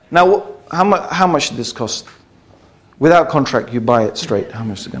 Now, how much did this cost? Without contract, you buy it straight. How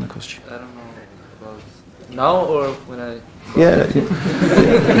much is it going to cost you? I don't know. About now or when I... Yeah.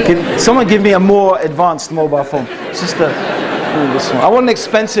 Can someone give me a more advanced mobile phone? Just this one. I want an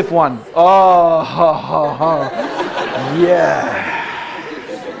expensive one. Oh, ha, ha, ha. Yeah.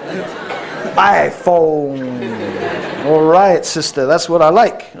 iPhone. All right, sister. That's what I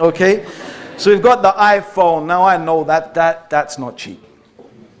like. Okay. So we've got the iPhone. Now I know that's not cheap.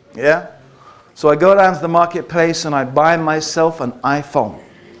 Yeah. So I go down to the marketplace and I buy myself an iPhone.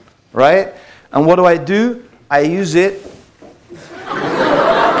 Right? And what do? I use it.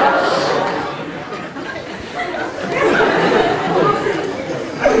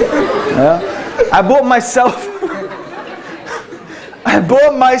 I bought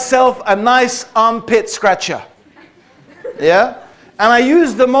myself a nice armpit scratcher. Yeah? And I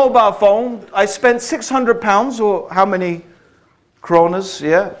used the mobile phone. I spent £600, or how many kronas?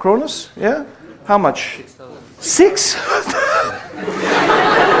 Yeah? Kronas? Yeah? How much?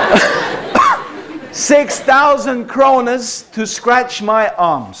 6,000 kronas to scratch my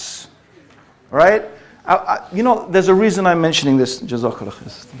arms. Right? You know, there's a reason I'm mentioning this. Jazakallah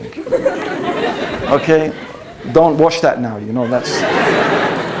khair. Okay? Don't watch that now, you know, that's...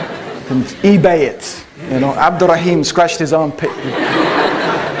 You can eBay it. You know, Abdurrahim scratched his armpit.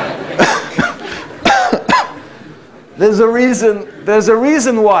 There's a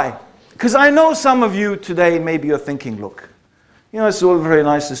reason why. Because I know some of you today, maybe you're thinking, look, you know, it's all very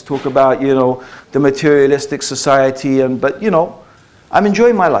nice to talk about, you know, the materialistic society, but, you know, I'm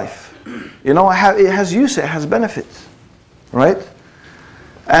enjoying my life. You know, it has use, it has benefit, right?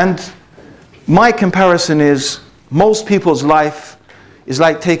 And my comparison is, most people's life is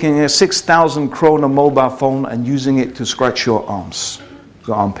like taking a 6,000 krona mobile phone and using it to scratch your arms,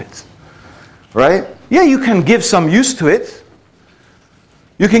 your armpit, right? Yeah, you can give some use to it.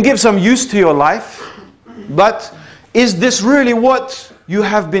 You can give some use to your life, but is this really what you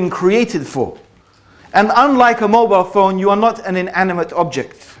have been created for? And unlike a mobile phone, you are not an inanimate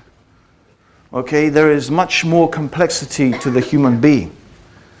object. Okay, there is much more complexity to the human being.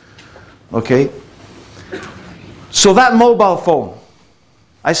 Okay, so that mobile phone,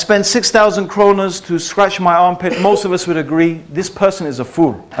 I spent 6,000 kroners to scratch my armpit. Most of us would agree this person is a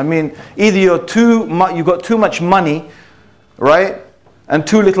fool. I mean, either you've got too much money, right, and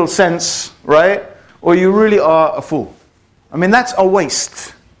too little sense, right, or you really are a fool. I mean, that's a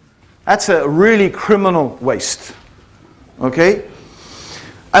waste. That's a really criminal waste. Okay?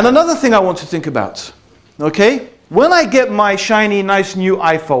 And another thing I want to think about, okay? When I get my shiny, nice new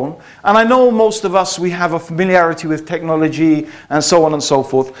iPhone, and I know most of us, we have a familiarity with technology and so on and so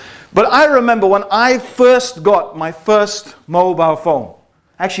forth, but I remember when I first got my first mobile phone,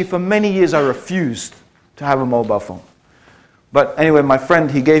 actually for many years I refused to have a mobile phone. But anyway, my friend,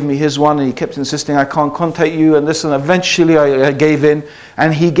 he gave me his one and he kept insisting, I can't contact you and this, and eventually I gave in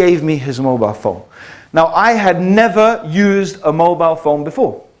and he gave me his mobile phone. Now, I had never used a mobile phone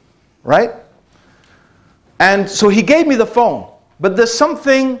before, right? And so he gave me the phone, but there's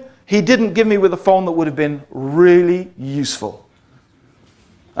something he didn't give me with the phone that would have been really useful.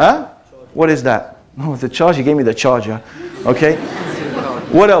 Huh? What is that? Oh, the charger, he gave me the charger. Okay.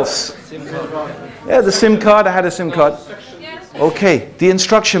 What else? Yeah, the SIM card, I had a SIM card. Okay, the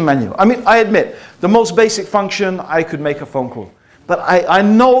instruction manual. I mean, I admit, the most basic function, I could make a phone call. But I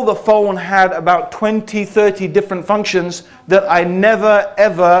know the phone had about 20, 30 different functions that I never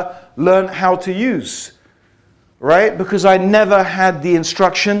ever learned how to use. Right? Because I never had the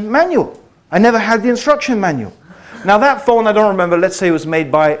instruction manual. I never had the instruction manual. Now that phone, I don't remember, let's say it was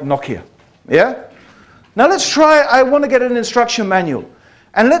made by Nokia. Yeah? Now let's try, I want to get an instruction manual.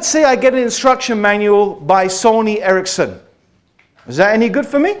 And let's say I get an instruction manual by Sony Ericsson. Is that any good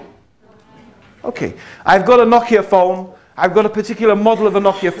for me? Okay. I've got a Nokia phone. I've got a particular model of a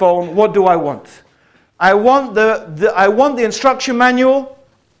Nokia phone. What do I want? I want the instruction manual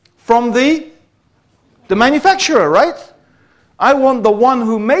from the manufacturer, right? I want the one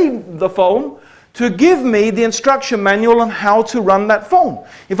who made the phone to give me the instruction manual on how to run that phone.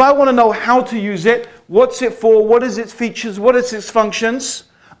 If I want to know how to use it, what's it for, what is its features, what is its functions,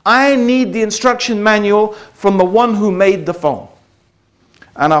 I need the instruction manual from the one who made the phone.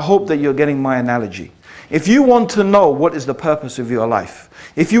 And I hope that you're getting my analogy. If you want to know what is the purpose of your life,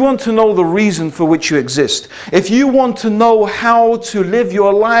 if you want to know the reason for which you exist, if you want to know how to live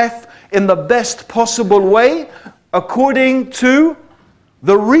your life in the best possible way, according to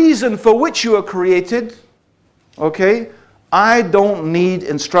the reason for which you are created, okay, I don't need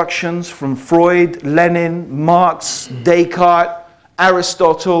instructions from Freud, Lenin, Marx, Descartes,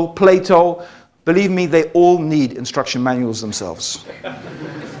 Aristotle, Plato. Believe me, they all need instruction manuals themselves.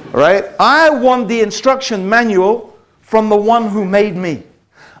 All right? I want the instruction manual from the one who made me.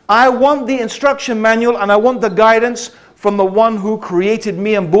 I want the instruction manual and I want the guidance from the one who created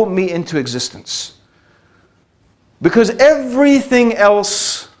me and brought me into existence. Because everything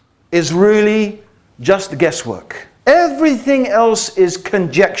else is really just guesswork. Everything else is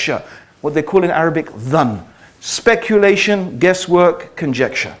conjecture. What they call in Arabic, dhan. Speculation, guesswork,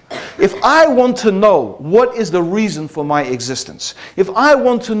 conjecture. If I want to know what is the reason for my existence, if I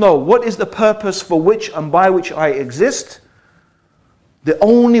want to know what is the purpose for which and by which I exist, the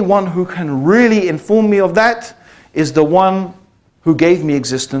only one who can really inform me of that is the one who gave me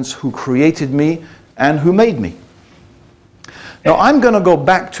existence, who created me, and who made me. Now I'm going to go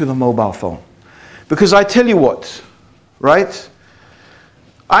back to the mobile phone. Because I tell you what, right?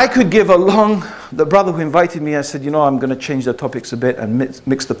 I could give a long, the brother who invited me, I said, you know, I'm going to change the topics a bit and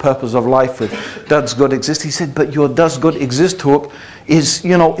mix the purpose of life with does God exist? He said, but your does God exist talk is,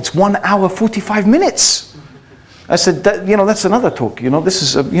 you know, it's 1 hour, 45 minutes. I said, you know, that's another talk. You know, this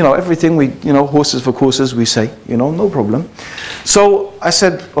is, you know, everything we, you know, horses for courses, we say, you know, no problem. So I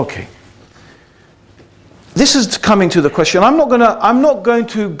said, okay. This is coming to the question. I'm not going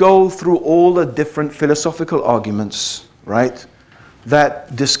to go through all the different philosophical arguments, right,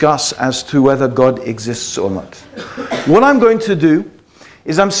 that discuss as to whether God exists or not. What I'm going to do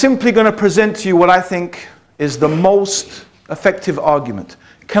is I'm simply going to present to you what I think is the most effective argument.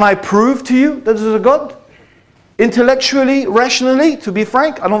 Can I prove to you that there's a God? Intellectually, rationally, to be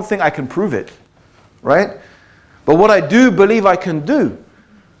frank, I don't think I can prove it, right? But what I do believe I can do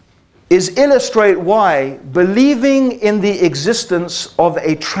is illustrate why believing in the existence of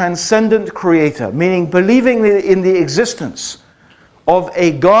a transcendent creator, meaning believing in the existence of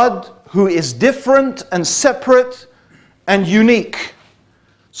a God who is different and separate and unique.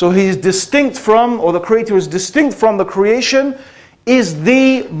 So he is distinct from, or the creator is distinct from the creation, is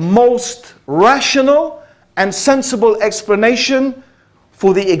the most rational and sensible explanation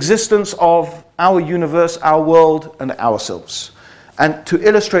for the existence of our universe, our world, and ourselves. And to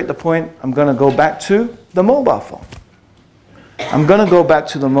illustrate the point, I'm going to go back to the mobile phone. I'm going to go back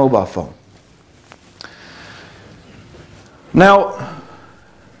to the mobile phone. Now,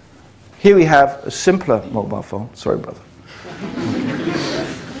 here we have a simpler mobile phone. Sorry, brother.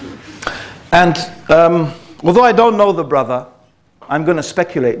 And although I don't know the brother, I'm going to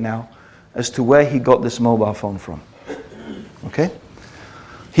speculate now as to where he got this mobile phone from. Okay?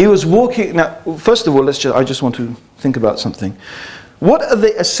 He was walking. Now, first of all, I just want to think about something. What are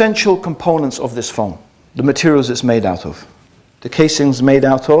the essential components of this phone? The materials it's made out of. The casing's made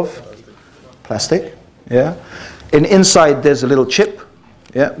out of plastic. Yeah. And inside there's a little chip.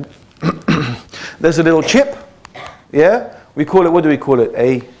 Yeah. There's a little chip. Yeah. We call it, what do we call it?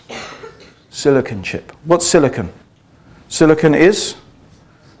 A silicon chip. What's silicon? Silicon is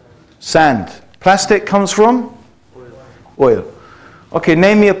sand. Plastic comes from oil. Okay,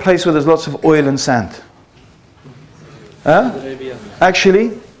 name me a place where there's lots of oil and sand. Huh?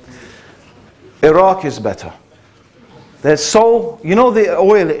 Actually, Iraq is better. There's you know the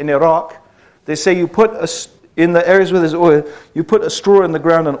oil in Iraq, they say you put in the areas where there's oil, you put a straw in the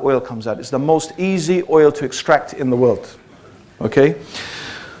ground and oil comes out. It's the most easy oil to extract in the world. Okay?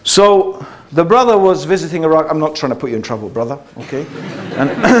 So, the brother was visiting Iraq. I'm not trying to put you in trouble, brother. Okay?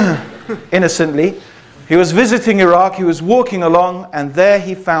 And innocently, he was visiting Iraq, he was walking along, and there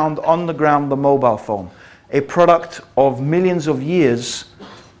he found on the ground the mobile phone, a product of millions of years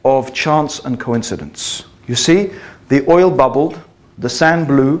of chance and coincidence. You see, the oil bubbled, the sand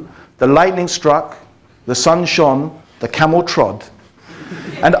blew, the lightning struck, the sun shone, the camel trod.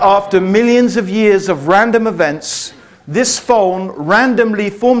 And after millions of years of random events, this phone randomly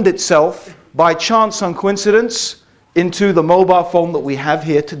formed itself by chance and coincidence into the mobile phone that we have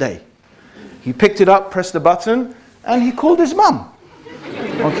here today. He picked it up, pressed the button, and he called his mum.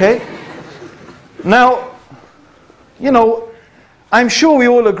 Okay? Now, you know, I'm sure we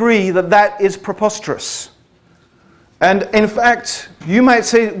all agree that that is preposterous. And in fact, you might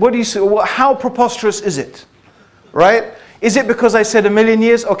say, what do you say? Well, how preposterous is it? Right? Is it because I said 1,000,000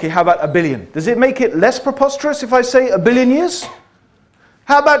 years? Okay, how about 1 billion? Does it make it less preposterous if I say 1 billion years?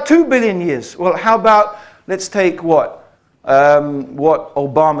 How about 2 billion years? Well, how about, let's take what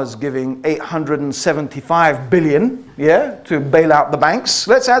Obama's giving, 875 billion, yeah, to bail out the banks.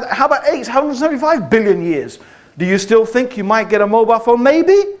 Let's add, how about 875 billion years? Do you still think you might get a mobile phone?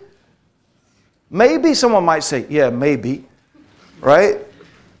 Maybe. Maybe someone might say, yeah, maybe. Right?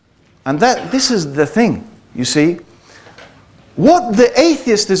 And this is the thing, you see. What the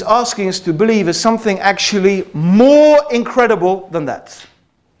atheist is asking us to believe is something actually more incredible than that.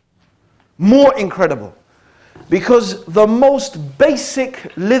 More incredible. Because the most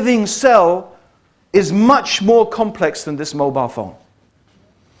basic living cell is much more complex than this mobile phone.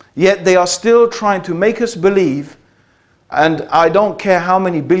 Yet they are still trying to make us believe, and I don't care how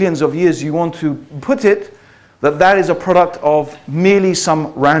many billions of years you want to put it, that that is a product of merely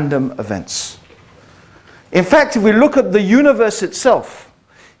some random events. In fact, if we look at the universe itself,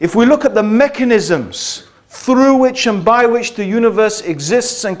 if we look at the mechanisms through which and by which the universe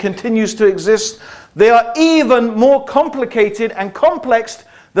exists and continues to exist, they are even more complicated and complex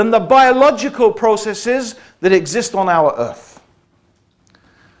than the biological processes that exist on our earth.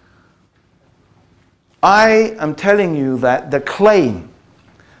 I am telling you that the claim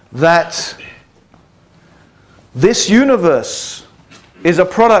that this universe is a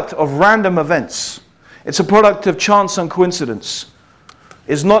product of random events, it's a product of chance and coincidence,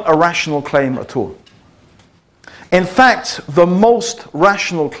 is not a rational claim at all. In fact, the most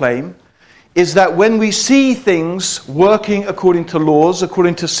rational claim is that when we see things working according to laws,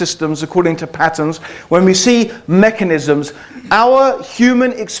 according to systems, according to patterns, when we see mechanisms, our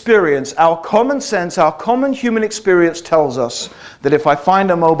human experience, our common sense, our common human experience tells us that if I find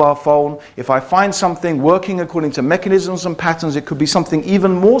a mobile phone, if I find something working according to mechanisms and patterns, it could be something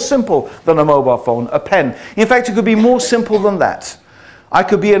even more simple than a mobile phone, a pen. In fact, it could be more simple than that. I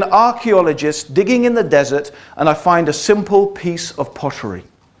could be an archaeologist digging in the desert and I find a simple piece of pottery.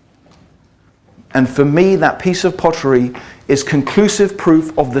 And for me, that piece of pottery is conclusive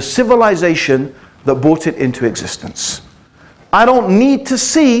proof of the civilization that brought it into existence. I don't need to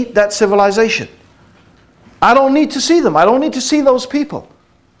see that civilization. I don't need to see them. I don't need to see those people.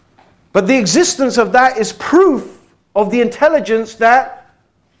 But the existence of that is proof of the intelligence that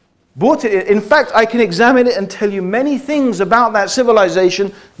brought it in. In fact, I can examine it and tell you many things about that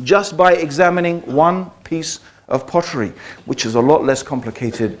civilization just by examining one piece of pottery, which is a lot less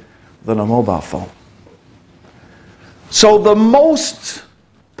complicated than a mobile phone. So the most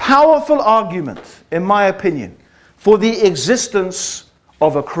powerful argument, in my opinion, for the existence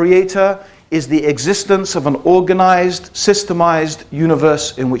of a creator is the existence of an organized, systemized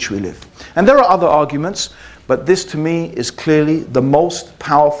universe in which we live. And there are other arguments, but this to me is clearly the most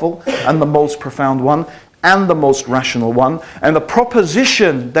powerful and the most profound one and the most rational one. And the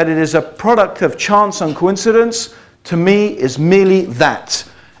proposition that it is a product of chance and coincidence, to me, is merely that,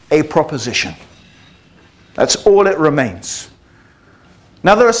 a proposition. That's all it remains.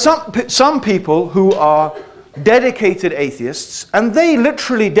 Now there are some people who are dedicated atheists, and they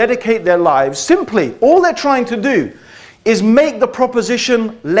literally dedicate their lives simply, all they're trying to do is make the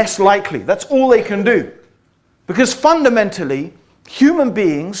proposition less likely. That's all they can do. Because fundamentally, human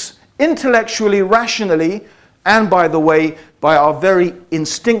beings, intellectually, rationally, and by the way, by our very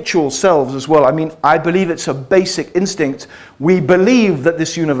instinctual selves as well, I mean, I believe it's a basic instinct, we believe that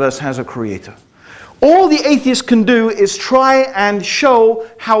this universe has a creator. All the atheist can do is try and show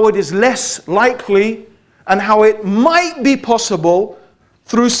how it is less likely and how it might be possible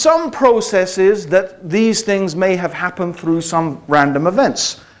through some processes that these things may have happened through some random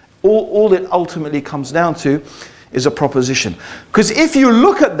events. All it ultimately comes down to is a proposition. Because if you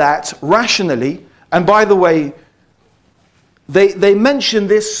look at that rationally, and by the way, they mention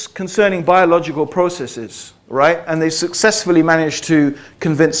this concerning biological processes, right? And they successfully managed to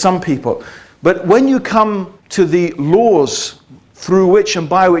convince some people. But when you come to the laws through which and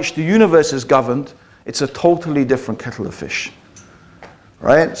by which the universe is governed, it's a totally different kettle of fish,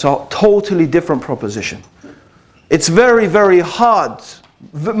 right? It's a totally different proposition. It's very, very hard.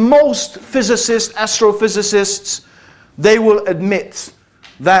 Most physicists, astrophysicists, they will admit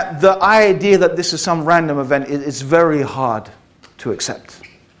that the idea that this is some random event is very hard to accept.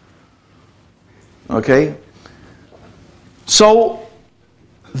 Okay? So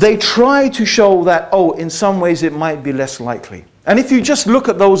they try to show that, oh, in some ways it might be less likely. And if you just look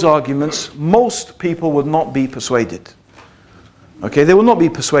at those arguments, most people would not be persuaded. Okay, they will not be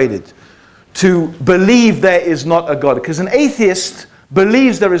persuaded to believe there is not a God. Because an atheist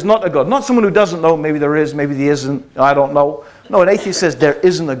believes there is not a God. Not someone who doesn't know, maybe there is, maybe there isn't, I don't know. No, an atheist says there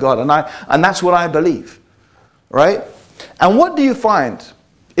isn't a God, and that's what I believe. Right? And what do you find?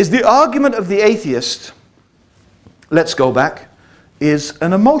 Is the argument of the atheist, let's go back, is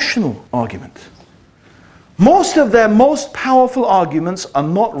an emotional argument. Most of their most powerful arguments are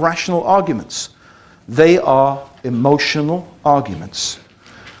not rational arguments. They are emotional arguments.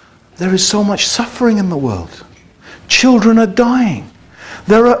 There is so much suffering in the world. Children are dying.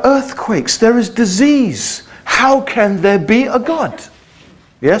 There are earthquakes. There is disease. How can there be a God?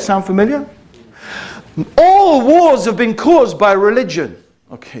 Yeah, sound familiar? All wars have been caused by religion.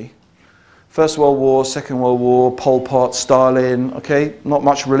 Okay. First World War, Second World War, Pol Pot, Stalin, okay? Not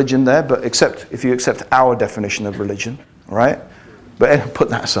much religion there, but except if you accept our definition of religion, right? But put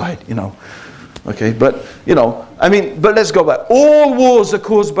that aside, you know. Okay, but, you know, I mean, but let's go back. All wars are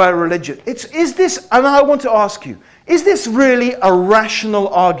caused by religion. Is this, and I want to ask you, is this really a rational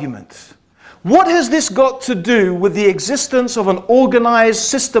argument? What has this got to do with the existence of an organized,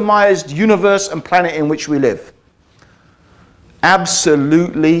 systemized universe and planet in which we live?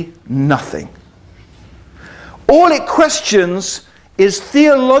 Absolutely nothing. All it questions is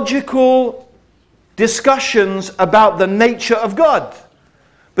theological discussions about the nature of God.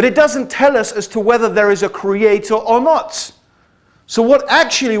 But it doesn't tell us as to whether there is a creator or not. So what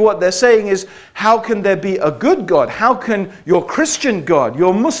they're saying is, how can there be a good God? How can your Christian God,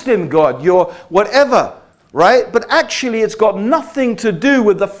 your Muslim God, your whatever, right? But actually it's got nothing to do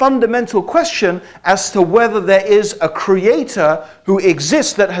with the fundamental question as to whether there is a creator who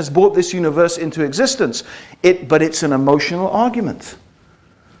exists that has brought this universe into existence. But it's an emotional argument.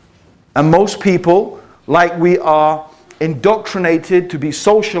 And most people, like we are indoctrinated to be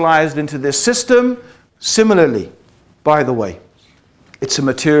socialized into this system, similarly, by the way, it's a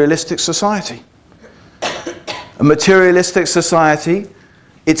materialistic society. A materialistic society,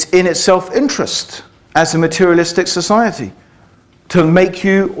 it's in its self-interest as a materialistic society to make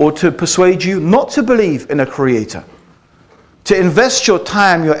you or to persuade you not to believe in a creator, to invest your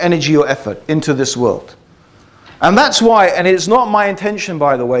time, your energy, your effort into this world. And that's why, and it's not my intention,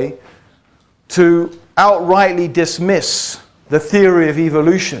 by the way, to outrightly dismiss the theory of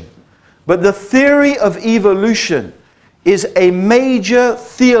evolution. But the theory of evolution is a major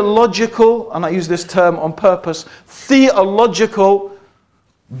theological, and I use this term on purpose, theological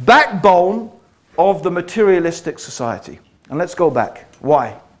backbone of the materialistic society. And let's go back.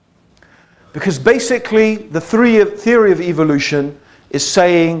 Why? Because basically the theory of evolution is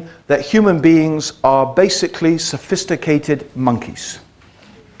saying that human beings are basically sophisticated monkeys.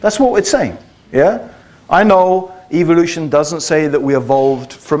 That's what it's saying. Yeah? I know evolution doesn't say that we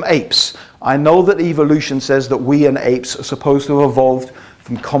evolved from apes. I know that evolution says that we and apes are supposed to have evolved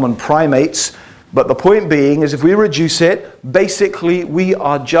from common primates. But the point being is if we reduce it, basically we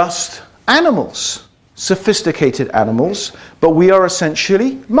are just animals, sophisticated animals, but we are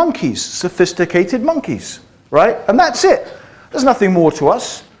essentially monkeys, sophisticated monkeys, right? And that's it. There's nothing more to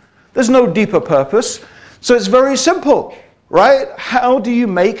us. There's no deeper purpose. So it's very simple, right? How do you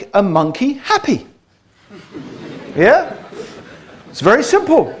make a monkey happy? Yeah? It's very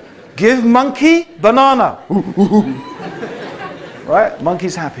simple. Give monkey banana. Right?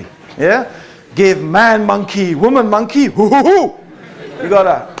 Monkey's happy. Yeah? Give man monkey, woman monkey. You got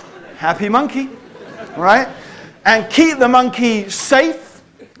a happy monkey. Right? And keep the monkey safe,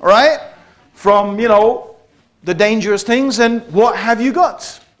 right? From, you know, the dangerous things. And what have you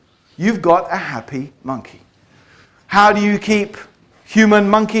got? You've got a happy monkey. How do you keep human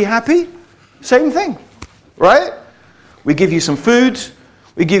monkey happy? Same thing. Right? We give you some food.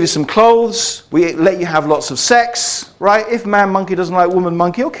 We give you some clothes. We let you have lots of sex, right? If man monkey doesn't like woman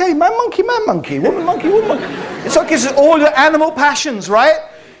monkey, okay, man monkey, woman monkey, woman monkey. It's okay, it's all your animal passions, right?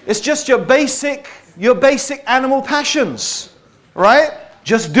 It's just your basic animal passions, right?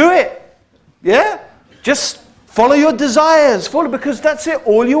 Just do it, yeah? Just follow your desires, because that's it,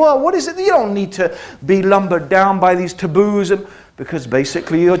 all you are. What is it? You don't need to be lumbered down by these taboos, because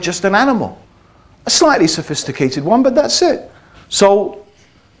basically you're just an animal. A slightly sophisticated one, but that's it. So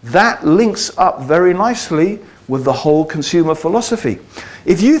that links up very nicely with the whole consumer philosophy.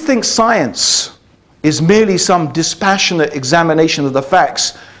 If you think science is merely some dispassionate examination of the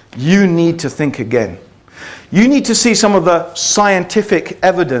facts, you need to think again. You need to see some of the scientific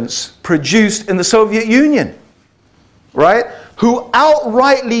evidence produced in the Soviet Union, right? Who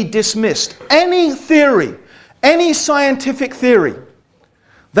outrightly dismissed any theory, any scientific theory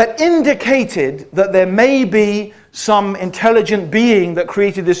that indicated that there may be some intelligent being that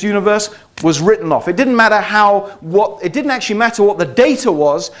created this universe, was written off. It didn't matter it didn't actually matter what the data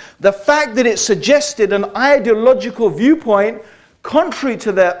was. The fact that it suggested an ideological viewpoint contrary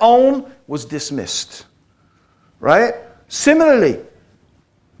to their own was dismissed. Right? Similarly,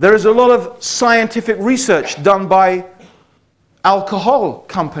 there is a lot of scientific research done by alcohol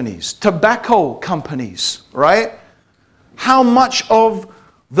companies, tobacco companies, right? How much of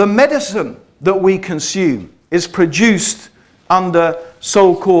the medicine that we consume is produced under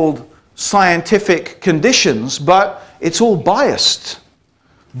so-called scientific conditions, but it's all biased.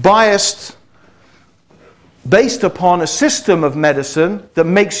 Biased based upon a system of medicine that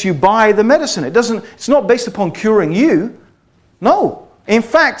makes you buy the medicine. It's not based upon curing you. No. In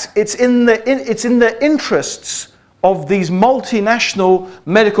fact, it's in the interests of these multinational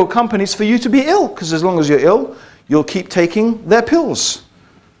medical companies for you to be ill, because as long as you're ill, you'll keep taking their pills.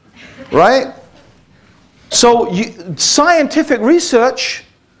 Right? So scientific research,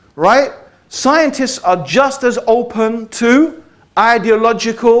 right? Scientists are just as open to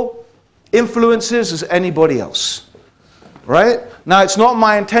ideological influences as anybody else. Right? Now, it's not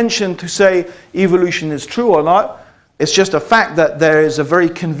my intention to say evolution is true or not. It's just a fact that there is a very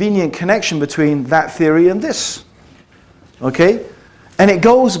convenient connection between that theory and this. Okay? And it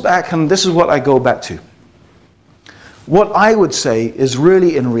goes back, and this is what I go back to. What I would say is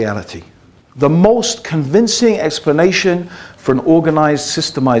really, in reality, the most convincing explanation for an organized,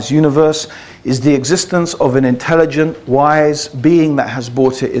 systemized universe is the existence of an intelligent, wise being that has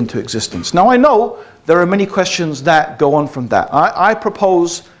brought it into existence. Now, I know there are many questions that go on from that. I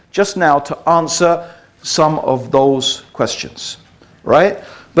propose just now to answer some of those questions, right?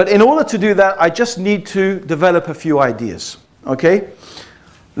 But in order to do that, I just need to develop a few ideas, okay?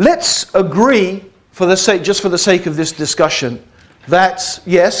 Let's agree, just for the sake of this discussion, that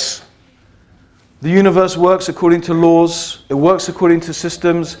yes, the universe works according to laws, it works according to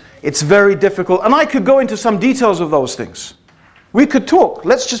systems, it's very difficult, and I could go into some details of those things. We could talk.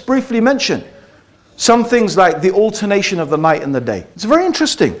 Let's just briefly mention some things like the alternation of the night and the day. It's very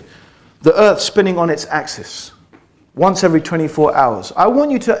interesting. The Earth spinning on its axis once every 24 hours. I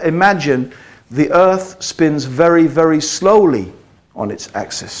want you to imagine the Earth spins very, very slowly on its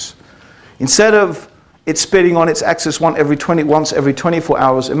axis. Instead of it spinning on its axis once every 24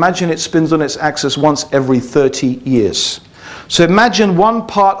 hours, imagine it spins on its axis once every 30 years. So imagine one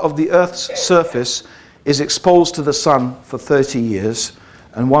part of the Earth's surface is exposed to the sun for 30 years,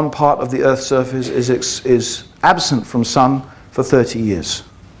 and one part of the Earth's surface is absent from sun for 30 years.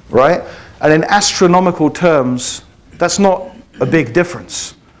 Right? And in astronomical terms, that's not a big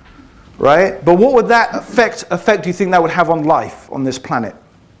difference. Right? But what would that effect do you think that would have on life on this planet?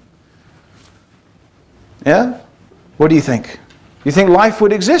 Yeah? What do you think? You think life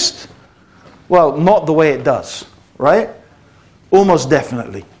would exist? Well, not the way it does, right? Almost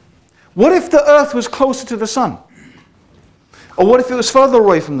definitely. What if the Earth was closer to the sun? Or what if it was further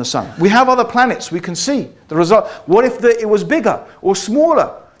away from the sun? We have other planets, we can see the result. What if it was bigger or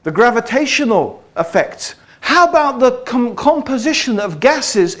smaller? The gravitational effect. How about the composition of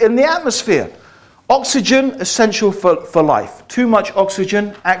gases in the atmosphere? Oxygen, essential for life. Too much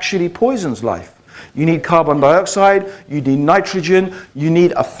oxygen actually poisons life. You need carbon dioxide, you need nitrogen, you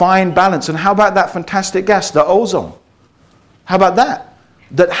need a fine balance. And how about that fantastic gas, the ozone? How about that?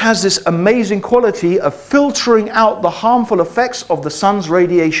 That has this amazing quality of filtering out the harmful effects of the sun's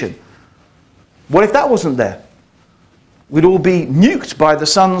radiation. What if that wasn't there? We'd all be nuked by the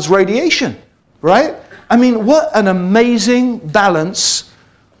sun's radiation, right? I mean, what an amazing balance,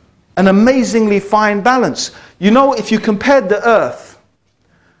 an amazingly fine balance. You know, if you compared the Earth,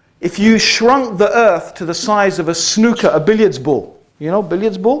 if you shrunk the Earth to the size of a snooker, a billiards ball, you know,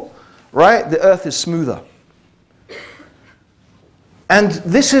 billiards ball, right? The Earth is smoother. And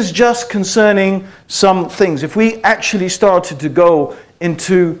this is just concerning some things. If we actually started to go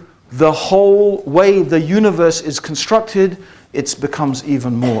into the whole way the universe is constructed, it becomes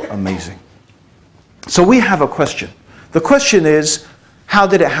even more amazing. So we have a question. The question is, how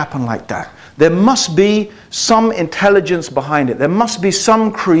did it happen like that? There must be some intelligence behind it. There must be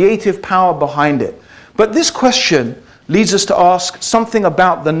some creative power behind it. But this question leads us to ask something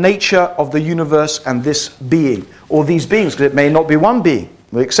about the nature of the universe and this being, or these beings, because it may not be one being.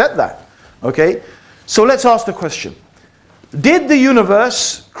 We accept that. Okay? So let's ask the question. Did the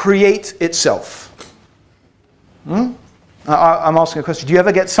universe create itself? I'm asking a question. Do you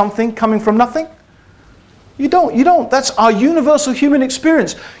ever get something coming from nothing? You don't. You don't. That's our universal human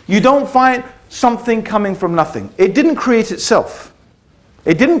experience. You don't find something coming from nothing. It didn't create itself.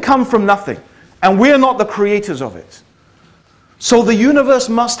 It didn't come from nothing. And we're not the creators of it. So the universe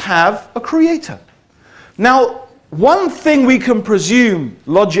must have a creator. Now, one thing we can presume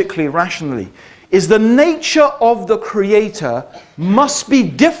logically, rationally, is the nature of the creator must be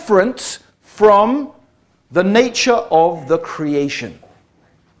different from the nature of the creation.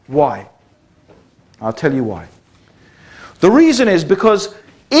 Why? I'll tell you why. The reason is because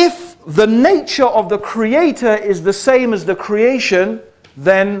if the nature of the creator is the same as the creation,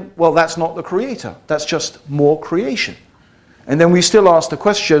 then, well, that's not the creator. That's just more creation. And then we still ask the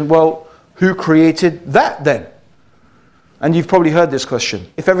question, well, who created that then? And you've probably heard this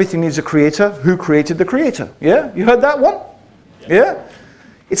question. If everything needs a creator, who created the creator? Yeah? You heard that one? Yeah?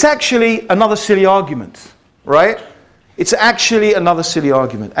 It's actually another silly argument, right? It's actually another silly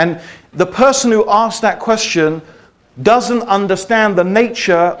argument. And the person who asked that question doesn't understand the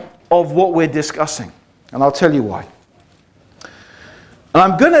nature of what we're discussing. And I'll tell you why.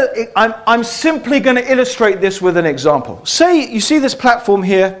 And I'm simply going to illustrate this with an example. Say you see this platform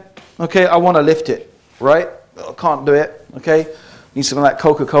here. Okay, I want to lift it, right? I can't do it. Okay, need some of that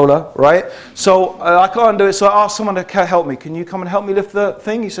Coca-Cola, right? So I can't do it. So I asked someone to help me. Can you come and help me lift the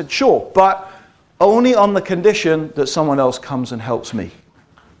thing? He said, sure, but only on the condition that someone else comes and helps me,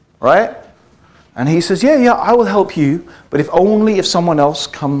 right? And he says, yeah, I will help you, but only if someone else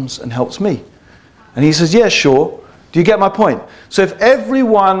comes and helps me. And he says, yeah, sure. Do you get my point? So if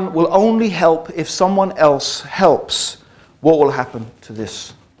everyone will only help if someone else helps, what will happen to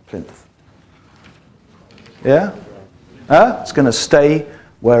this plinth? Yeah? It's going to stay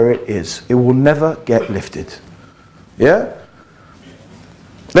where it is. It will never get lifted. Yeah?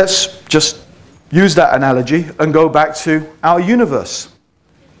 Let's just use that analogy and go back to our universe.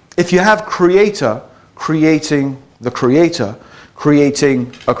 If you have creator creating the creator,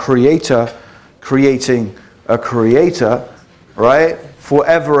 creating a creator, creating a creator, right?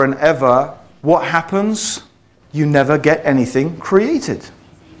 Forever and ever, what happens? You never get anything created.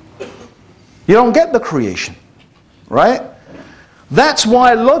 You don't get the creation, right? That's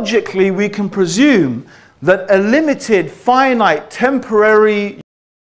why logically we can presume that a limited, finite, temporary